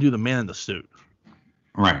still going to do the man in the suit.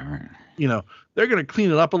 Right. They're going to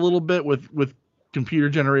clean it up a little bit with computer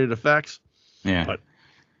generated effects. Yeah. But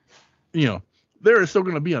there is still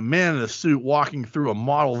going to be a man in a suit walking through a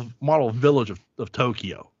model village of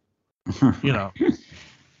Tokyo. And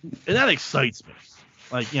that excites me.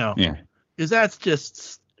 Like, Yeah. because that's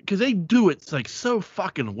just because they do it like so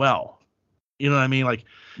fucking well. You know what I mean? Like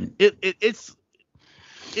it's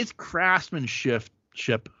craftsmanship.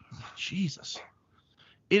 Jesus,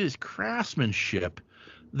 it is craftsmanship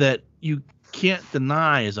that you can't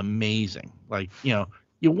deny is amazing. Like, you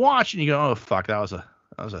watch and you go, oh fuck, that was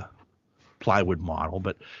a plywood model,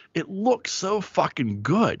 but it looks so fucking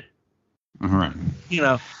good. Right.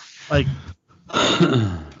 Like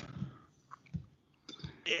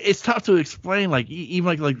it's tough to explain. Like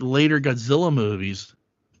even like the later Godzilla movies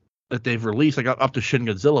that they've released, like up to Shin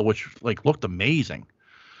Godzilla, which like looked amazing.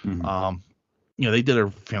 Mm-hmm. They did a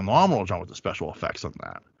phenomenal job with the special effects on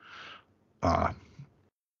that.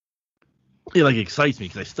 It like excites me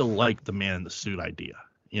because I still like the man in the suit idea.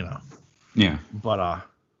 Yeah. But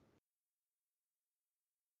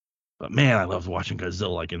man, I loved watching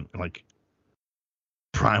Godzilla like in like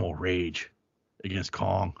primal rage against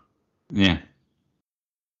Kong. Yeah.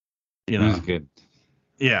 That was good.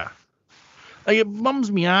 Yeah. Like it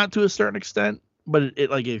bums me out to a certain extent, but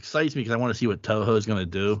it excites me because I want to see what Toho's gonna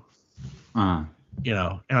do. Uh-huh.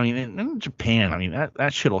 And I mean in Japan, I mean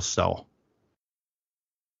that shit'll sell.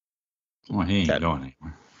 Well, he ain't going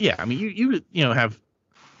anywhere. Yeah, I mean you have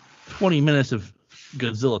 20 minutes of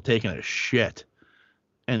Godzilla taking a shit,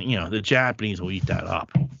 and the Japanese will eat that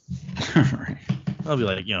up. Right. They'll be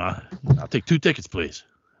like, I'll take 2 tickets, please.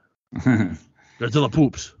 Godzilla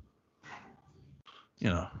poops.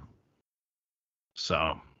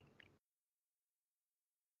 So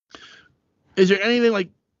is there anything like,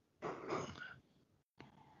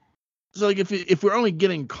 so like if we're only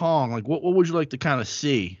getting Kong, like what would you like to kind of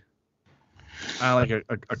see? Like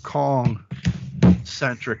a Kong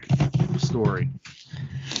centric story.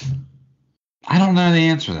 I don't know the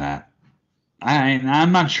answer to that.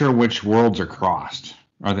 I'm not sure which worlds are crossed.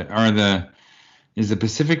 Is the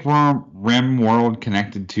Pacific Rim world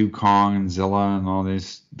connected to Kong and Zilla and all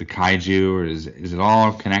this, the kaiju, or is it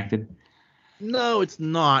all connected? No, it's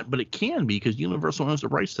not, but it can be because Universal owns the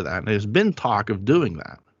rights to that, and there's been talk of doing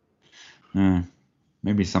that.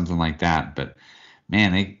 Maybe something like that, but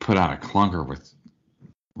man, they put out a clunker with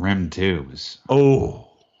Rim 2.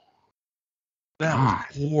 That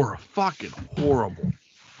was fucking horrible.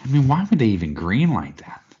 I mean, why would they even greenlight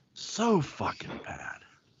that? So fucking bad.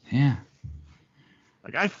 Yeah.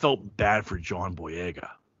 Like, I felt bad for John Boyega.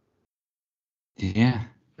 Yeah.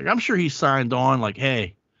 Like, I'm sure he signed on like,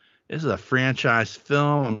 hey, this is a franchise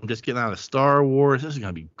film. I'm just getting out of Star Wars. This is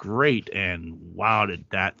going to be great. And wow, did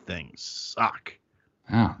that thing suck.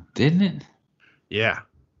 Oh, didn't it? Yeah.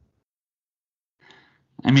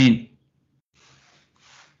 I mean,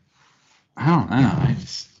 I don't know.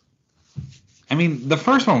 I mean, the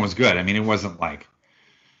first one was good. I mean, it wasn't like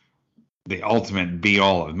the ultimate be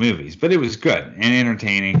all of movies, but it was good and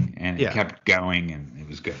entertaining, and it kept going, and it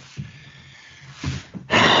was good.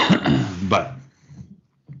 But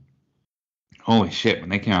holy shit, when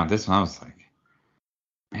they came out with this one, I was like,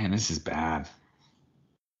 man, this is bad.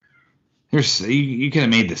 You could have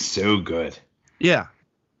made this so good. Yeah.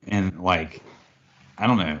 And like, I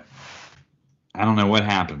don't know what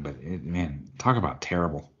happened, but man, talk about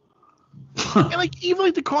terrible. And like, even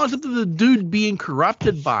like the concept of the dude being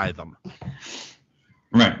corrupted by them.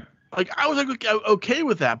 Right. Like, I was like okay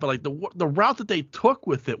with that, but like the route that they took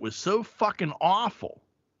with it was so fucking awful.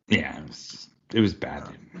 Yeah, it was bad.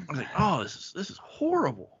 I was like, oh, this is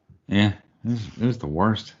horrible. Yeah, it was the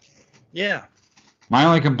worst. Yeah. My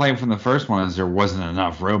only complaint from the first one is there wasn't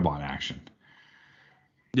enough robot action.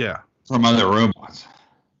 Yeah. From other robots.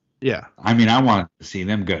 Yeah. I mean, I wanted to see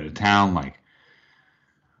them go to town like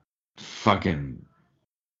fucking,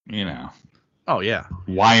 Oh, yeah.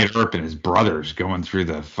 Wyatt Earp and his brothers going through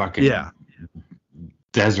the fucking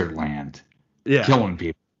desert land. Yeah. Killing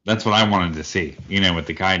people. That's what I wanted to see, with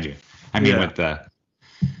the kaiju. I mean, with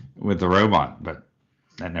the robot, but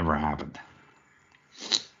that never happened.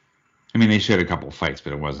 I mean, they showed a couple of fights,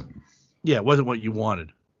 but it wasn't. Yeah, it wasn't what you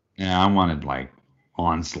wanted. Yeah, I wanted like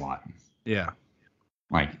onslaught. Yeah.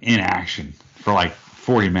 Like in action for like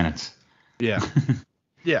 40 minutes. Yeah.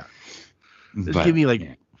 Yeah. Just But, give me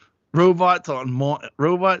like robots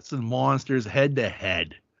and monsters head to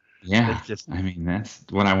head. Yeah. I mean, that's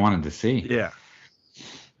what I wanted to see. Yeah.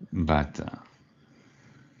 But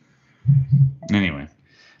anyway,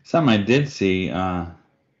 something I did see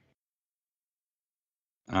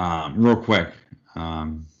real quick.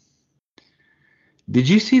 Did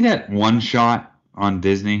you see that one shot on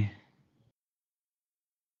Disney?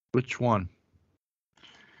 Which one?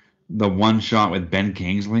 The one shot with Ben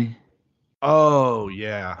Kingsley? Oh,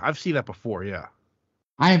 yeah. I've seen that before, yeah.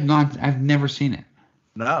 I've never seen it.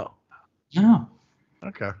 No. No.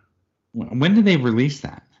 Okay. When did they release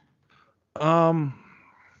that?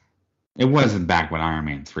 It wasn't back when Iron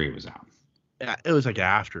Man 3 was out. Yeah, it was like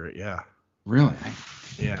after it, yeah. Really?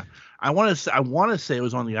 Yeah. I want to say it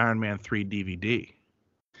was on the Iron Man 3 DVD.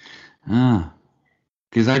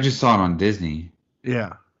 Because I just saw it on Disney.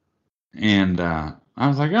 Yeah. And I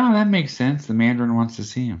was like, oh, that makes sense. The Mandarin wants to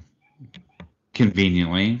see him.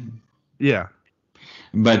 Conveniently. Yeah.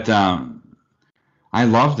 But I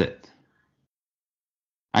loved it.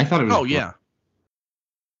 I thought it was. Oh, yeah.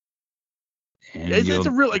 And it's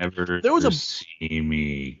a real there was a see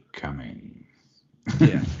me coming.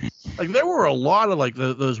 Yeah. Like there were a lot of like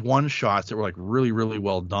those one shots that were like really, really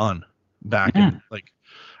well done back in like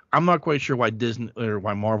I'm not quite sure why Disney or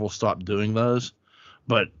why Marvel stopped doing those,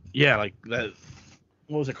 but yeah, like that.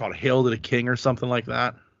 What was it called? Hail to the King or something like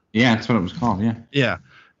that. Yeah, that's what it was called. Yeah. Yeah,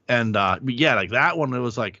 and but yeah, like that one, it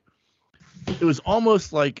was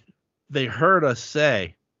almost like they heard us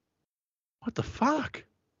say, "What the fuck?"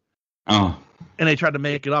 Oh. And they tried to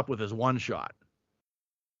make it up with his one shot.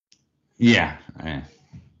 Yeah. I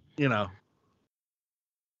mean,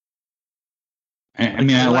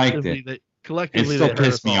 I liked it. Collectively, it still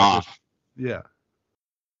pissed me off. Yeah.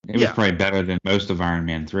 It was probably better than most of Iron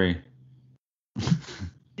Man 3.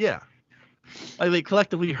 Yeah. Like they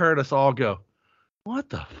collectively heard us all go, "What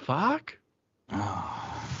the fuck?"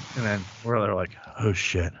 Oh. And then they're like, "Oh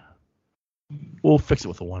shit, we'll fix it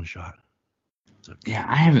with a one shot." So, yeah,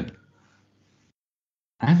 I haven't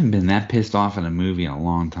been that pissed off in a movie in a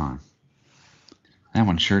long time. That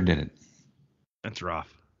one sure did it. That's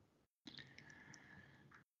rough.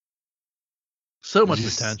 So much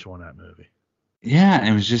potential in that movie. Yeah,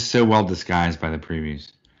 it was just so well disguised by the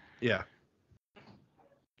previews. Yeah.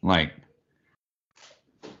 Like,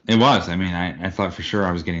 it was. I mean, I thought for sure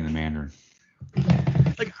I was getting the Mandarin.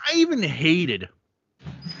 Like, I even hated,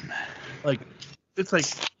 like, it's like,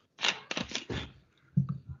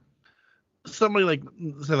 somebody, like,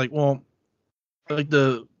 say, like, well, like,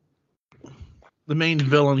 the the main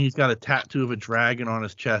villain, he's got a tattoo of a dragon on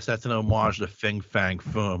his chest. That's an homage to Fing Fang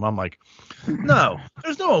Foom. I'm like, no,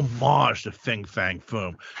 there's no homage to Fing Fang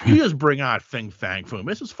Foom. You just bring out Fing Fang Foom.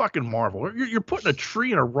 This is fucking Marvel. You're putting a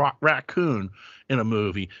tree and a raccoon in a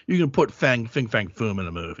movie. You can put Fing Fang Foom in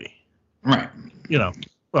a movie. Right. You know,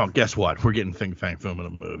 well, guess what? We're getting Fing Fang Foom in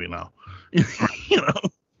a movie now. You know,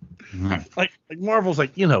 Right. like Marvel's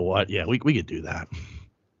like, you know what? Yeah, we could do that.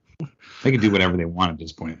 They can do whatever they want at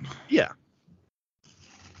this point. Yeah.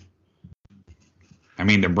 I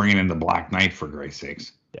mean, they're bringing in the Black Knight, for Christ's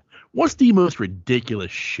sakes. Yeah. What's the most ridiculous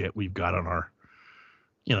shit we've got on our,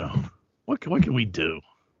 you know, what can we do?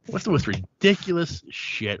 What's the most ridiculous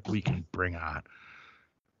shit we can bring on?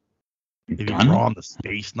 Maybe Ron the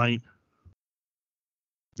Space Knight?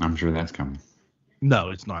 I'm sure that's coming. No,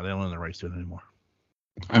 it's not. They don't own the rights to it anymore.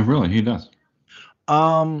 Oh, really? He does.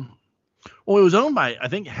 Well, it was owned by, I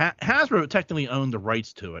think Hasbro technically owned the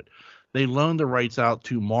rights to it. They loaned the rights out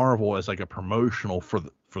to Marvel as like a promotional for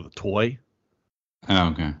the toy. Oh,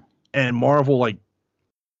 okay. And Marvel like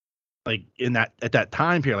in that at that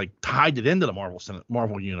time period like tied it into the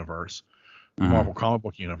Marvel universe, Marvel comic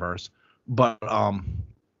book universe. But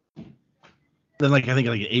then like I think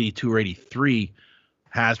like in 82 or 83,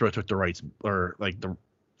 Hasbro took the rights, or like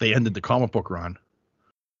they ended the comic book run,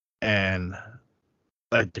 and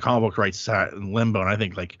like the comic book rights sat in limbo. And I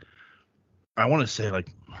think like I want to say like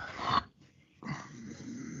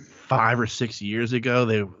 5 or 6 years ago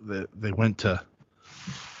they went to,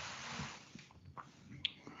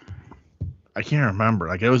 I can't remember.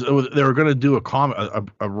 Like it was they were going to do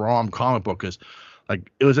a ROM comic book, because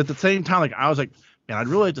like it was at the same time like I was like, man, I'd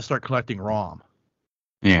really like to start collecting ROM.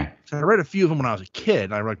 Yeah. So I read a few of them when I was a kid.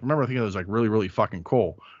 And I like remember thinking it was like really, really fucking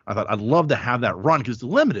cool. I thought I'd love to have that run, because the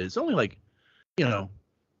limited, it's only like, you know,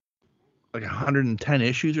 like 110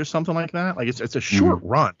 issues or something like that. Like it's a short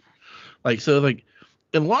run. Like, so like,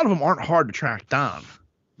 and a lot of them aren't hard to track down.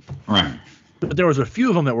 Right. But there was a few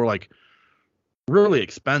of them that were like really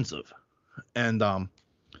expensive. And I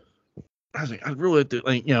was like, I'd really like to,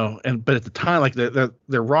 like, you know, but at the time, like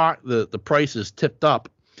the prices tipped up,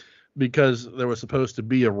 because there was supposed to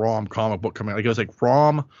be a ROM comic book coming out. Like it was like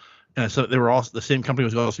ROM, and so they were also, the same company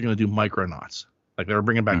was also going to do Micronauts. Like they were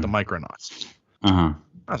bringing back the Micronauts. I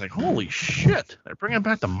was like, holy shit, they're bringing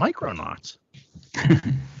back the Micronauts.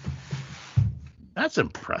 That's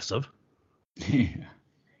impressive. Yeah.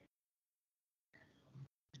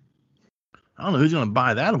 I don't know who's going to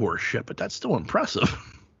buy that horse shit, but that's still impressive.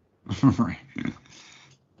 Right.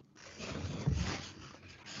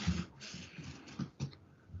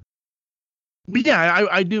 But yeah,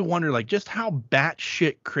 I do wonder, like, just how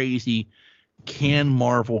batshit crazy can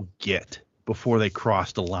Marvel get before they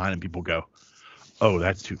cross the line and people go, oh,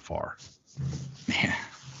 that's too far. Yeah.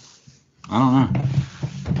 I don't know.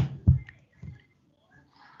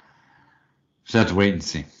 So have to wait and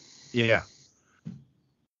see. Yeah.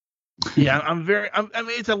 Yeah, I mean,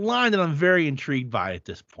 it's a line that I'm very intrigued by at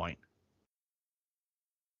this point.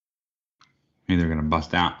 Maybe they're going to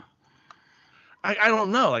bust out. I don't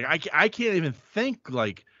know. Like, I can't even think,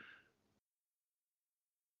 like,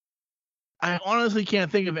 I honestly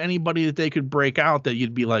can't think of anybody that they could break out that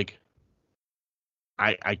you'd be like,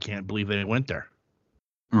 I can't believe they went there.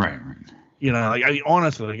 Right. You know, like, I mean,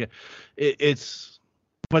 honestly, like, it's,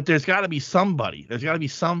 but there's got to be somebody. There's got to be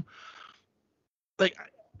some, like,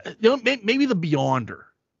 you know, maybe the Beyonder.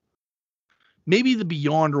 Maybe the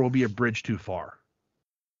Beyonder will be a bridge too far.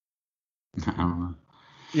 I don't know.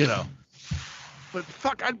 You know. But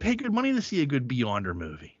fuck, I'd pay good money to see a good Beyonder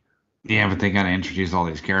movie. Yeah, but they got to introduce all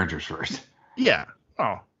these characters first. Yeah.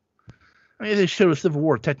 Oh. I mean, they showed a Civil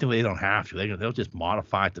War. Technically, they don't have to. They'll just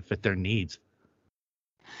modify it to fit their needs.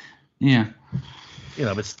 Yeah. You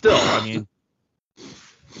know, but still, I mean,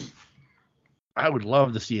 I would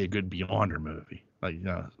love to see a good Beyonder movie. Like, you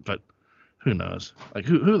know, but who knows? Like,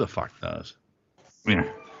 who the fuck knows?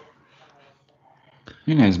 Yeah.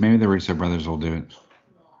 Who knows? Maybe the Russo brothers will do it.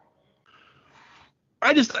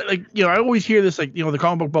 I just, like, you know, I always hear this, like, you know, the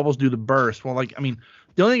comic book bubbles do the burst. Well, like, I mean,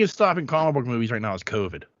 the only thing that's stopping comic book movies right now is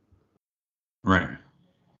COVID. Right.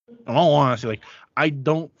 In all honesty, like, I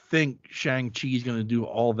don't think Shang-Chi's going to do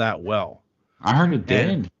all that well. I heard it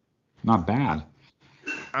did. Not bad.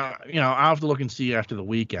 You know, I'll have to look and see after the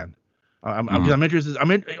weekend. I'm interested.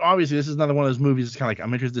 Obviously, this is another one of those movies. It's kind of like,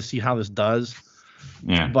 I'm interested to see how this does.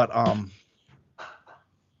 Yeah. But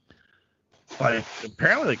like,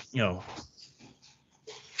 apparently, like, you know,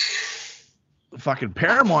 fucking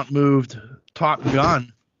Paramount moved Top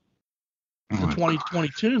Gun to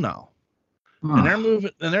 2022 now. And they're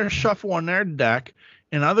moving, and they're shuffling their deck,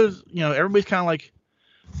 and others, you know, everybody's kind of like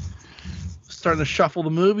starting to shuffle the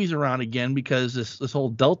movies around again because this whole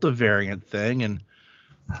Delta variant thing and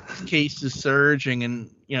cases surging, and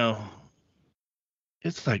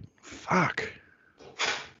it's like, fuck.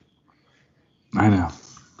 I know.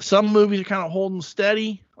 Some movies are kind of holding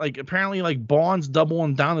steady. Like apparently, like Bond's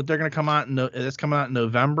doubling down that they're going to come out. It's coming out in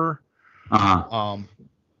November. And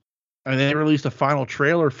they released a final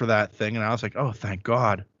trailer for that thing, and I was like, oh, thank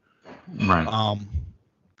God. Right.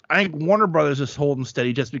 I think Warner Brothers is holding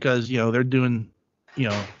steady just because they're doing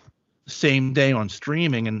same day on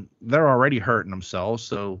streaming, and they're already hurting themselves.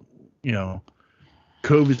 So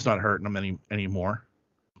COVID's not hurting them anymore.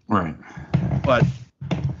 Right. But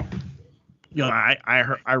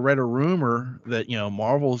I read a rumor that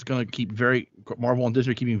Marvel and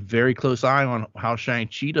Disney are keeping very close eye on how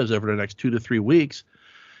Shang-Chi does over the next 2 to 3 weeks,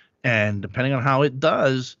 and depending on how it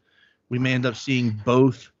does, we may end up seeing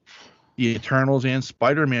both the Eternals and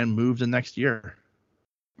Spider-Man move to next year.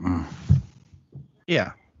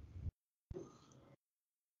 Yeah.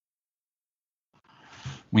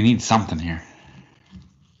 We need something here.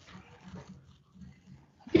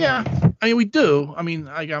 Yeah, I mean we do. I mean,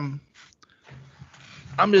 like I'm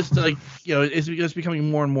just like it's just becoming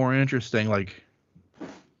more and more interesting. Like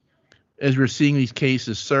as we're seeing these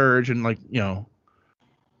cases surge, and like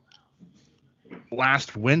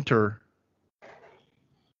last winter,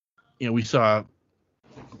 we saw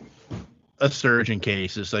a surge in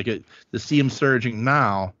cases. Like to see them surging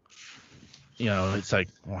now, it's like,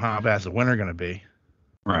 well, how bad is the winter going to be?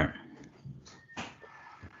 Right.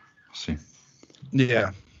 See.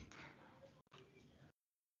 Yeah.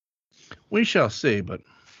 We shall see, but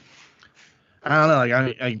I don't know.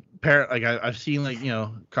 Like I've seen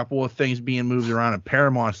a couple of things being moved around, and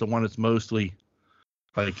Paramount's the one that's mostly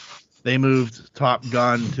like they moved Top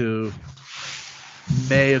Gun to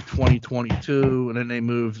May of 2022, and then they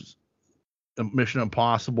moved Mission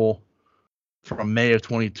Impossible from May of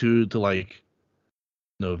 22 to like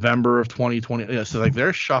November of 2020. Yeah, so like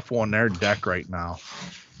they're shuffling their deck right now.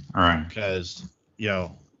 All right. Because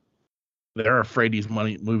they're afraid these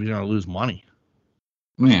movies are going to lose money.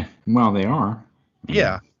 Yeah. Well, they are.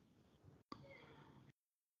 Yeah.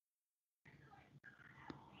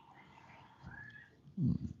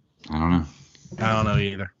 I don't know. I don't know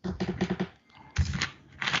either.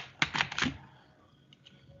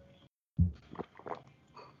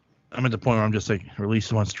 I'm at the point where I'm just like, release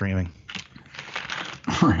them on streaming.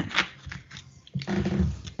 All right.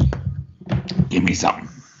 Give me something.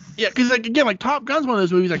 Yeah, because like again, like Top Gun's one of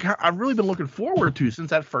those movies like I've really been looking forward to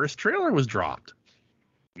since that first trailer was dropped.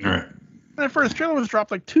 All right. That first trailer was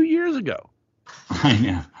dropped like 2 years ago. I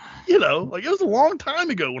know. Like it was a long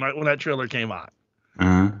time ago when that trailer came out.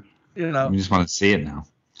 You just want to see it now.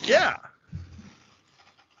 Yeah.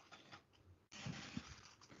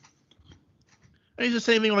 And it's the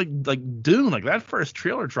same thing like Dune. Like that first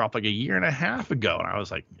trailer dropped like a year and a half ago, and I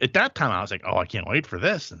was like, at that time I was like, oh, I can't wait for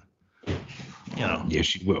this. And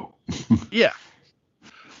Yes, you will. Yeah.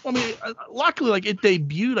 Well, I mean, luckily, like it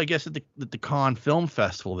debuted, I guess, at the Cannes Film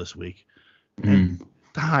Festival this week. To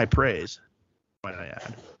high praise, might I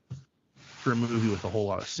add, for a movie with a whole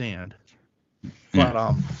lot of sand. But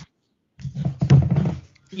I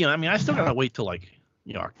mean, I still gotta wait till like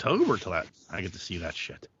October till I get to see that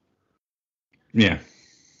shit. Yeah.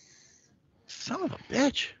 Son of a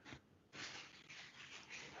bitch.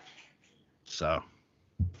 So.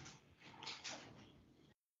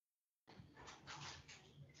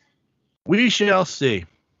 We shall see.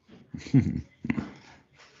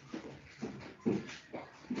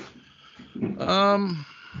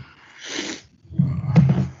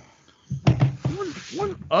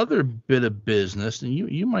 One other bit of business, and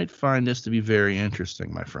you might find this to be very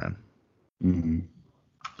interesting, my friend. Mm-hmm.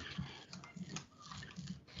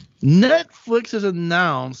 Netflix has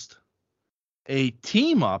announced a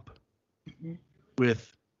team up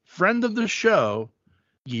with friend of the show,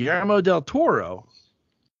 Guillermo del Toro,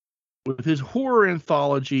 with his horror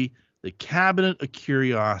anthology, The Cabinet of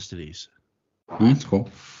Curiosities. That's cool.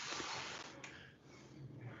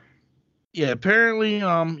 Yeah, apparently,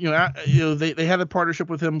 they had a partnership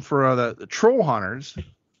with him for the Troll Hunters,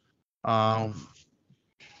 and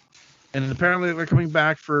apparently they're coming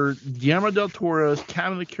back for Guillermo del Toro's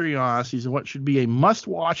Cabinet of Curiosities, and what should be a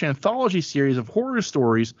must-watch anthology series of horror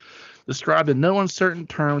stories described in no uncertain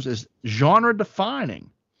terms as genre-defining.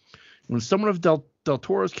 When someone of Del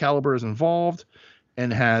Toro's caliber is involved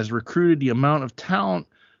and has recruited the amount of talent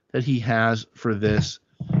that he has for this,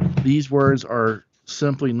 these words are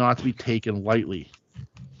simply not to be taken lightly.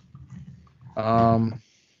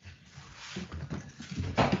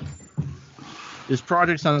 This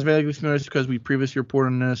project sounds vaguely familiar because we previously reported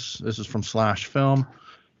on this. This is from Slash Film.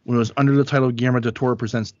 When it was under the title Guillermo del Toro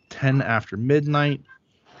Presents 10 After Midnight,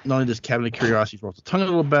 not only does Cabinet of Curiosities roll the tongue a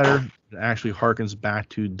little better, it actually harkens back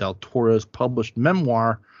to Del Toro's published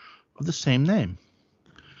memoir of the same name.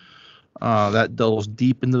 That delves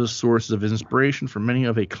deep into the sources of inspiration for many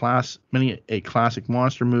a classic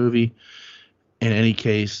monster movie. In any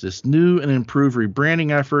case, this new and improved rebranding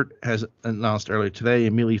effort, has announced earlier today,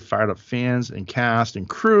 immediately fired up fans and cast and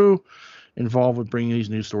crew involved with bringing these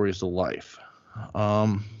new stories to life.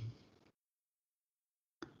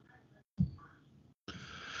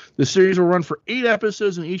 The series will run for 8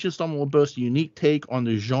 episodes, and each installment will boast a unique take on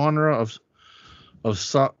the genre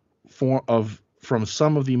from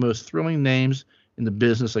some of the most thrilling names in the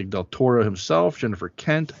business, like Del Toro himself, Jennifer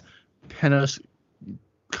Kent, Penos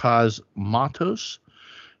Cosmatos,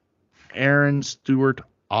 Aaron Stewart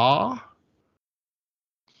Anna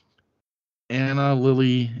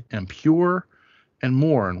Lily and Pure, and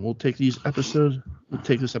more. And we'll take this episode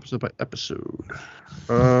by episode.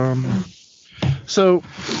 So,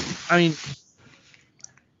 I mean,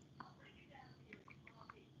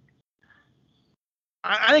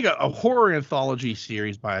 I think a horror anthology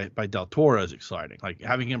series by Del Toro is exciting. Like,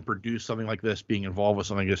 having him produce something like this, being involved with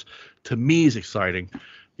something like this, to me is exciting,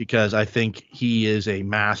 because I think he is a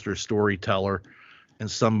master storyteller and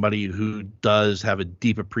somebody who does have a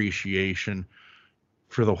deep appreciation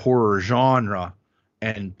for the horror genre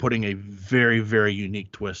and putting a very, very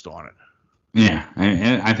unique twist on it. Yeah,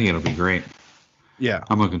 I think it'll be great. Yeah,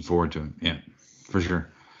 I'm looking forward to it. Yeah, for sure.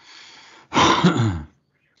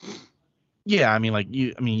 Yeah, I mean, like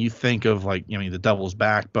you think of, like, The Devil's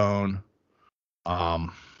Backbone. The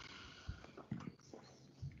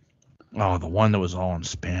one that was all in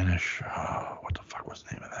Spanish. What the fuck was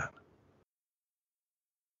the name of that?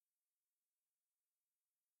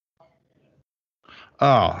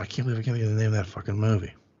 Oh, I can't believe I can't think of the name of that fucking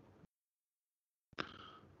movie.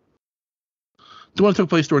 The one that took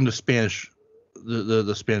place during the Spanish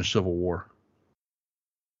Civil War.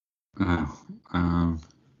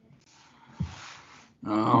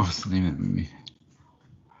 What's the name of that movie?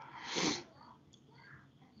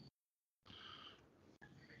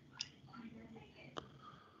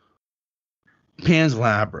 Pan's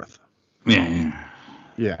Labyrinth.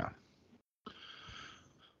 Yeah.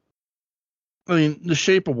 I mean, The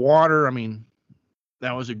Shape of Water, I mean,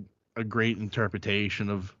 that was a great interpretation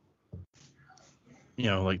of,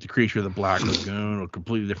 like The Creature of the Black Lagoon, a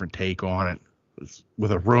completely different take on it,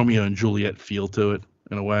 with a Romeo and Juliet feel to it,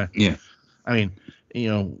 in a way. Yeah. I mean,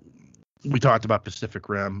 we talked about Pacific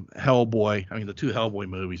Rim, Hellboy. I mean, the 2 Hellboy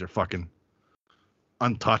movies are fucking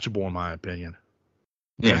untouchable, in my opinion.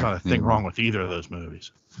 Yeah. There's not a thing wrong with either of those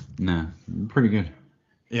movies. No, pretty good.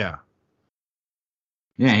 Yeah.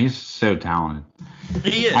 Yeah, he's so talented.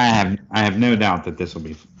 He is. I have no doubt that this will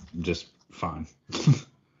be just fun.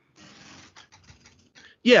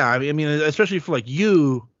 Yeah, I mean, especially for, like,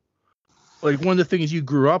 you, like, one of the things you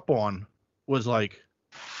grew up on was, like,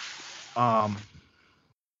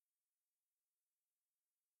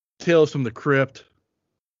 Tales from the Crypt.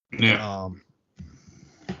 Yeah.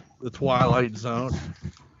 The Twilight Zone.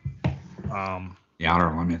 The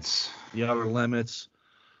Outer Limits. The Outer Limits.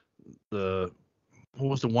 What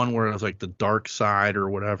was the one where it was like the Dark Side or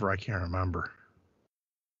whatever? I can't remember.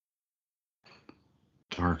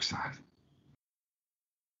 Dark Side.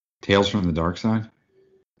 Tales from the Dark Side?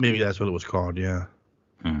 Maybe that's what it was called, yeah.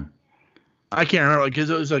 Yeah. I can't remember, because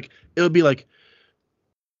it was like, it would be like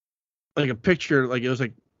a picture, like it was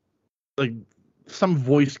like some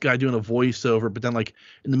voice guy doing a voiceover, but then, like,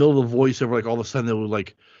 in the middle of the voiceover, like, all of a sudden it would,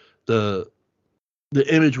 like, the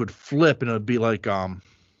image would flip, and it would be like a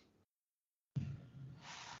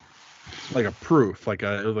proof, like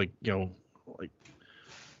I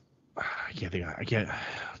can't,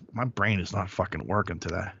 my brain is not fucking working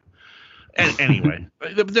today. And anyway,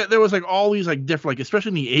 there was, like, all these, like, different, like, especially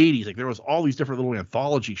in the 80s, like, there was all these different little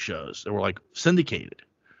anthology shows that were, like, syndicated.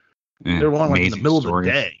 Yeah, they were on, like, in the middle of the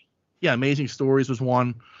day. Yeah, Amazing Stories was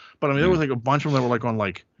one, but I mean, there was, like, a bunch of them that were, like, on,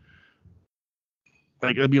 like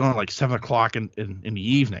it'd be on, like, 7 o'clock in the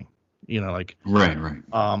evening, like. Right.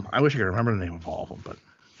 I wish I could remember the name of all of them, but,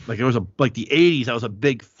 like, it was like the 80s, that was a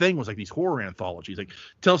big thing, was, like, these horror anthologies, like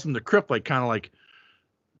Tales from the Crypt, like, kind of, like,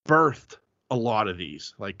 birthed a lot of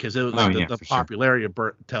these, like, because it was, like, the popularity of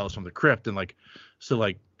Tales from the Crypt, and, like, so,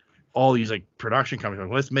 like, all these, like, production companies,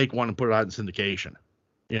 like, let's make one and put it out in syndication.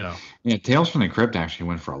 Yeah, Tales from the Crypt actually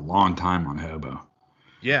went for a long time on Hobo.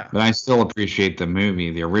 Yeah. But I still appreciate the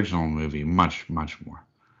original movie, much, much more.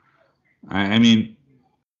 I mean,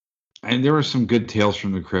 and there were some good Tales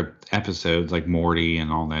from the Crypt episodes, like Morty and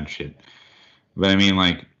all that shit. But I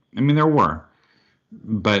mean, there were.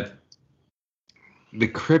 But the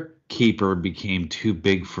Crypt Keeper became too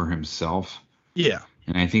big for himself. Yeah.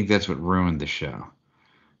 And I think that's what ruined the show.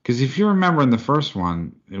 Because if you remember in the first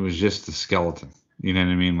one, it was just the skeleton. You know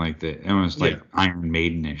what I mean? Like it was like Iron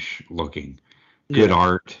Maiden-ish looking. Good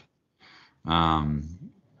art. And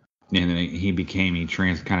then he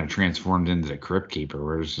kind of transformed into the Crypt Keeper,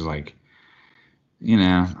 where it's just like, you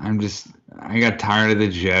know, I got tired of the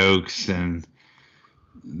jokes and,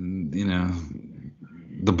 you know,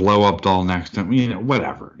 the blow up doll next to him, you know,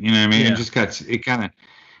 whatever. You know what I mean? Yeah.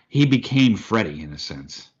 He became Freddy in a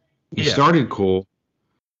sense. He started cool.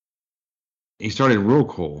 He started real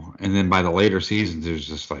cool. And then by the later seasons, it was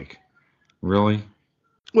just like, really?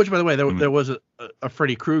 Which, by the way, there was a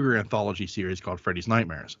Freddy Krueger anthology series called Freddy's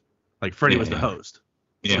Nightmares. Like, Freddy was the host.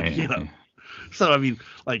 Yeah. So, I mean,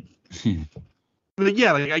 like, but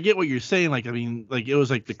yeah, like, I get what you're saying. Like, I mean, like, it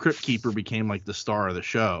was like the Crypt Keeper became like the star of the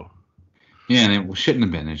show. Yeah, and it shouldn't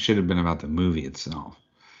have been. It should have been about the movie itself.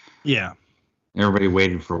 Yeah. Everybody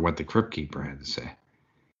waited for what the Crypt Keeper had to say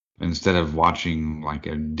instead of watching like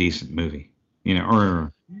a decent movie, you know,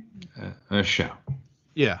 or a show.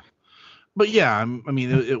 Yeah. But yeah, I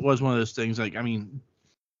mean, it was one of those things. Like, I mean,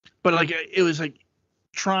 but like, it was like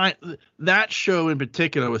that show in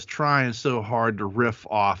particular was trying so hard to riff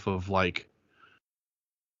off of like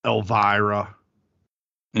Elvira.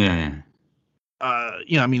 Yeah.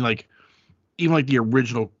 You know, I mean, like, even like the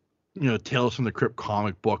original, you know, Tales from the Crypt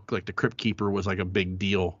comic book, like the Crypt Keeper was like a big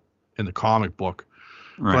deal in the comic book.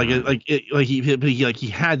 Right. He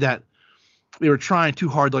had that. They were trying too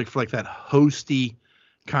hard, like, for like that hosty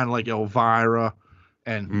kind of like Elvira,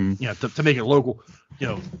 and you know, to make it local, you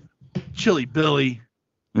know, Chili Billy.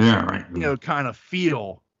 Yeah, right. You know, kind of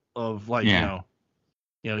feel of like, you know,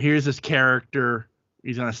 here's this character.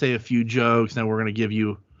 He's gonna say a few jokes, and then we're gonna give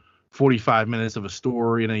you 45 minutes of a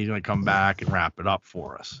story, and then he's going to come back and wrap it up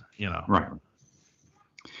for us, you know. Right.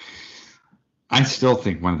 I still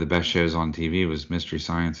think one of the best shows on TV was Mystery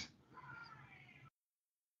Science.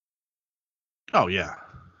 Oh, yeah.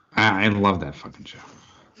 I love that fucking show.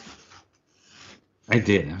 I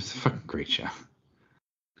did. It was a fucking great show.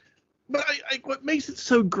 But what makes it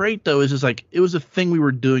so great, though, is like, it was a thing we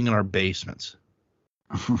were doing in our basements.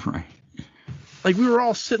 Right. Like, we were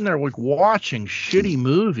all sitting there, like, watching shitty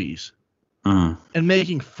movies and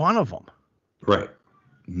making fun of them. Right.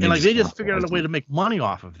 And, like, they just figured out a way to make money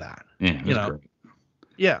off of that. Yeah, it was great.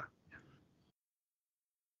 Yeah.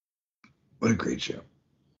 What a great show.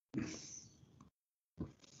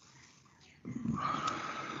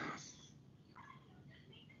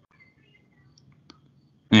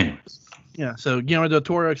 Anyways. Yeah, so Guillermo del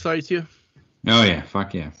Toro excites you? Oh, yeah.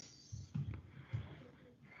 Fuck yeah.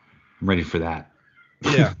 I'm ready for that.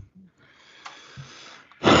 Yeah.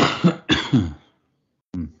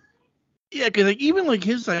 Yeah, because like, even like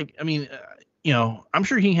his, like, I mean, you know, I'm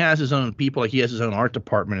sure he has his own people, like he has his own art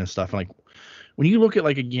department and stuff. And like, when you look at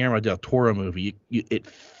like a Guillermo del Toro movie, it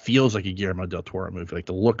feels like a Guillermo del Toro movie, like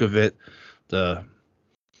the look of it, you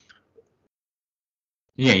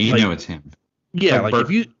know it's him. Yeah, like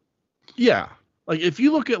if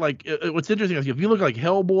you look at like what's interesting is if you look at like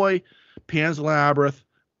Hellboy, Pan's Labyrinth,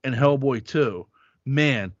 and Hellboy 2,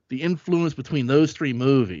 man, the influence between those three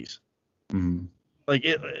movies, like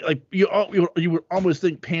you would almost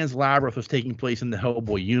think Pan's Labyrinth was taking place in the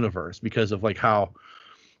Hellboy universe because of like how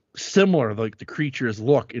similar like the creatures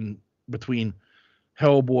look in between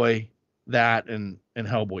Hellboy that and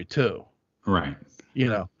Hellboy 2. Right. You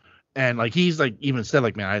know, and like he's like even said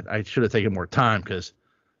like, man, I should have taken more time because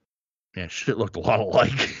man, shit looked a lot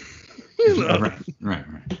alike. You know? Right.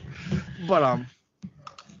 But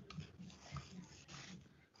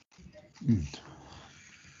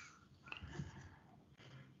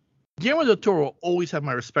Guillermo del Toro will always have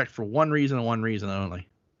my respect for one reason and one reason only.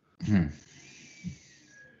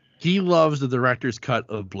 He loves the director's cut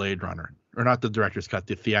of Blade Runner. Or not the director's cut,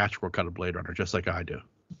 the theatrical cut of Blade Runner, just like I do.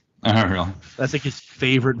 Oh, really? That's like his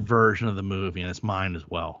favorite version of the movie, and it's mine as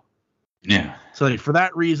well. Yeah. So like, for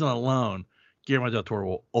that reason alone, Guillermo del Toro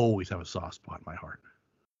will always have a soft spot in my heart.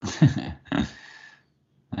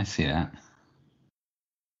 I see that.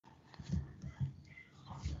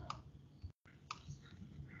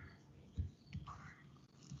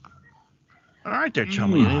 All right there,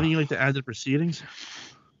 Chumley. Anything you'd like to add to the proceedings?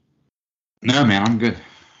 No, man, I'm good.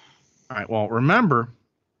 All right. Well, remember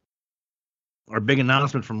our big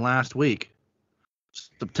announcement from last week.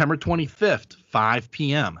 September 25th, 5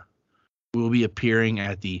 p.m. We will be appearing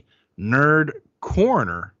at the Nerd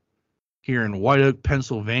Corner here in White Oak,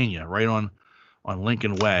 Pennsylvania, right on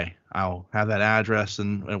Lincoln Way. I'll have that address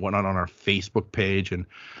and whatnot on our Facebook page. And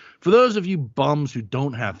for those of you bums who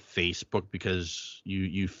don't have Facebook because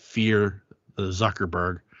you fear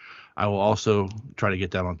Zuckerberg. I will also try to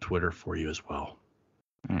get that on Twitter for you as well.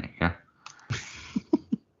 There you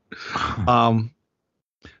go.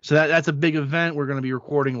 So that's a big event. We're going to be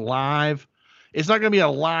recording live. It's not going to be a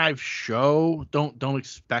live show. Don't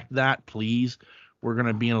expect that, please. We're going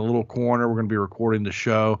to be in a little corner. We're going to be recording the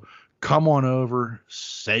show. Come on over,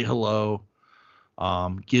 say hello,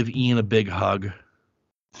 give Ian a big hug.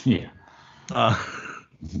 Yeah.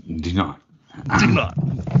 Do not. Do not.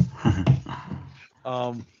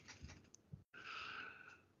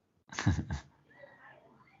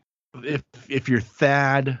 If you're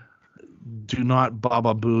Thad, do not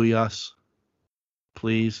Baba Booey us,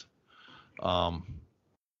 please. But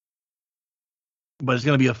it's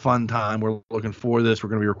going to be a fun time. We're looking forward to this. We're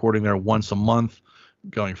going to be recording there once a month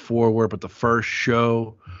going forward. But the first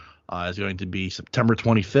show is going to be September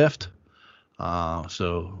 25th.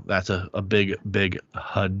 So that's a big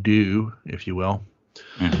hado, if you will.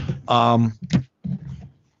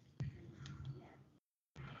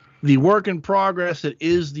 The work in progress that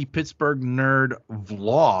is the Pittsburgh Nerd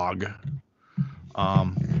vlog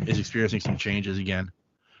is experiencing some changes again.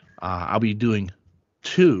 I'll be doing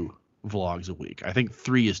 2 vlogs a week. I think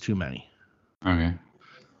 3 is too many. Okay.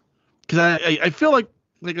 Because I feel like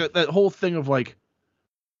that whole thing of like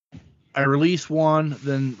I release one,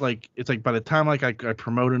 then like it's like by the time like I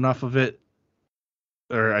promote enough of it,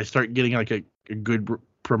 or I start getting like a good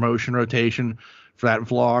promotion rotation for that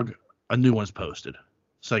vlog, a new one's posted.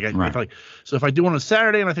 So like if I do one on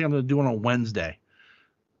Saturday and I think I'm going to do one on Wednesday,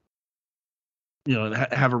 and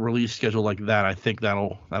have a release schedule like that, I think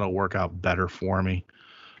that'll work out better for me.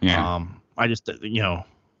 Yeah. I just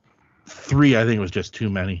 3 I think was just too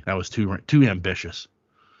many. That was too ambitious.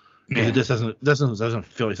 Yeah. It just doesn't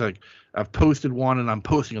feel it's like I've posted one and I'm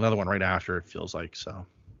posting another one right after, it feels like so.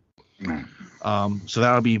 So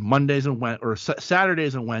that'll be Mondays or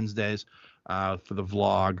Saturdays and Wednesdays for the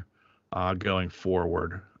vlog going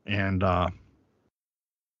forward, and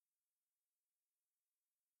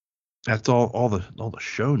that's all the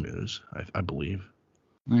show news, I believe.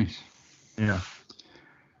 Nice. Yeah.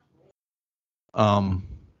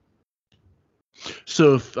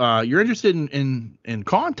 So if you're interested in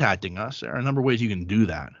contacting us, there are a number of ways you can do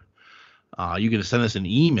that. You can send us an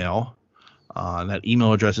email. That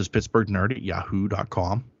email address is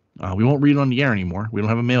pittsburghnerd@yahoo.com. We won't read it on the air anymore. We don't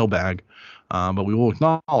have a mailbag, but we will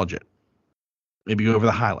acknowledge it. Maybe go over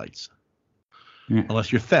the highlights. Yeah.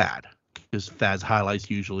 Unless you're Thad, because Thad's highlights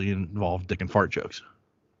usually involve dick and fart jokes.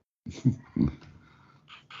 You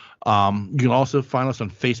can also find us on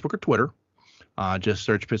Facebook or Twitter. Just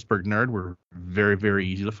search Pittsburgh Nerd. We're very, very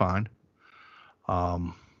easy to find.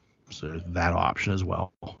 So there's that option as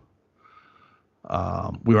well.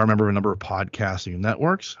 We are a member of a number of podcasting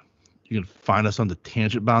networks. You can find us on the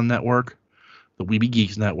Tangent Bound Network, the Weeby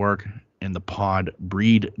Geeks Network, and the Pod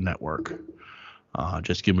Breed Network.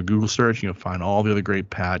 Just give them a Google search. You can find all the other great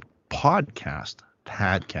podcast.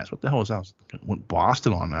 What the hell is that? I went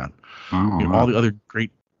Boston on that. All the other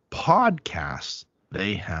great podcasts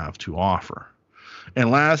they have to offer.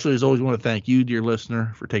 And lastly, as always, I want to thank you, dear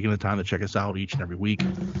listener, for taking the time to check us out each and every week.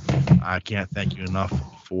 I can't thank you enough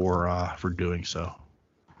for doing so.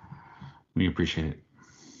 We appreciate it.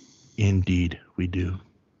 Indeed, we do.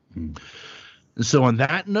 And so on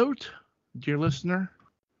that note, dear listener,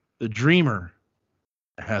 the dreamer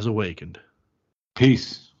has awakened.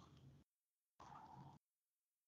 Peace.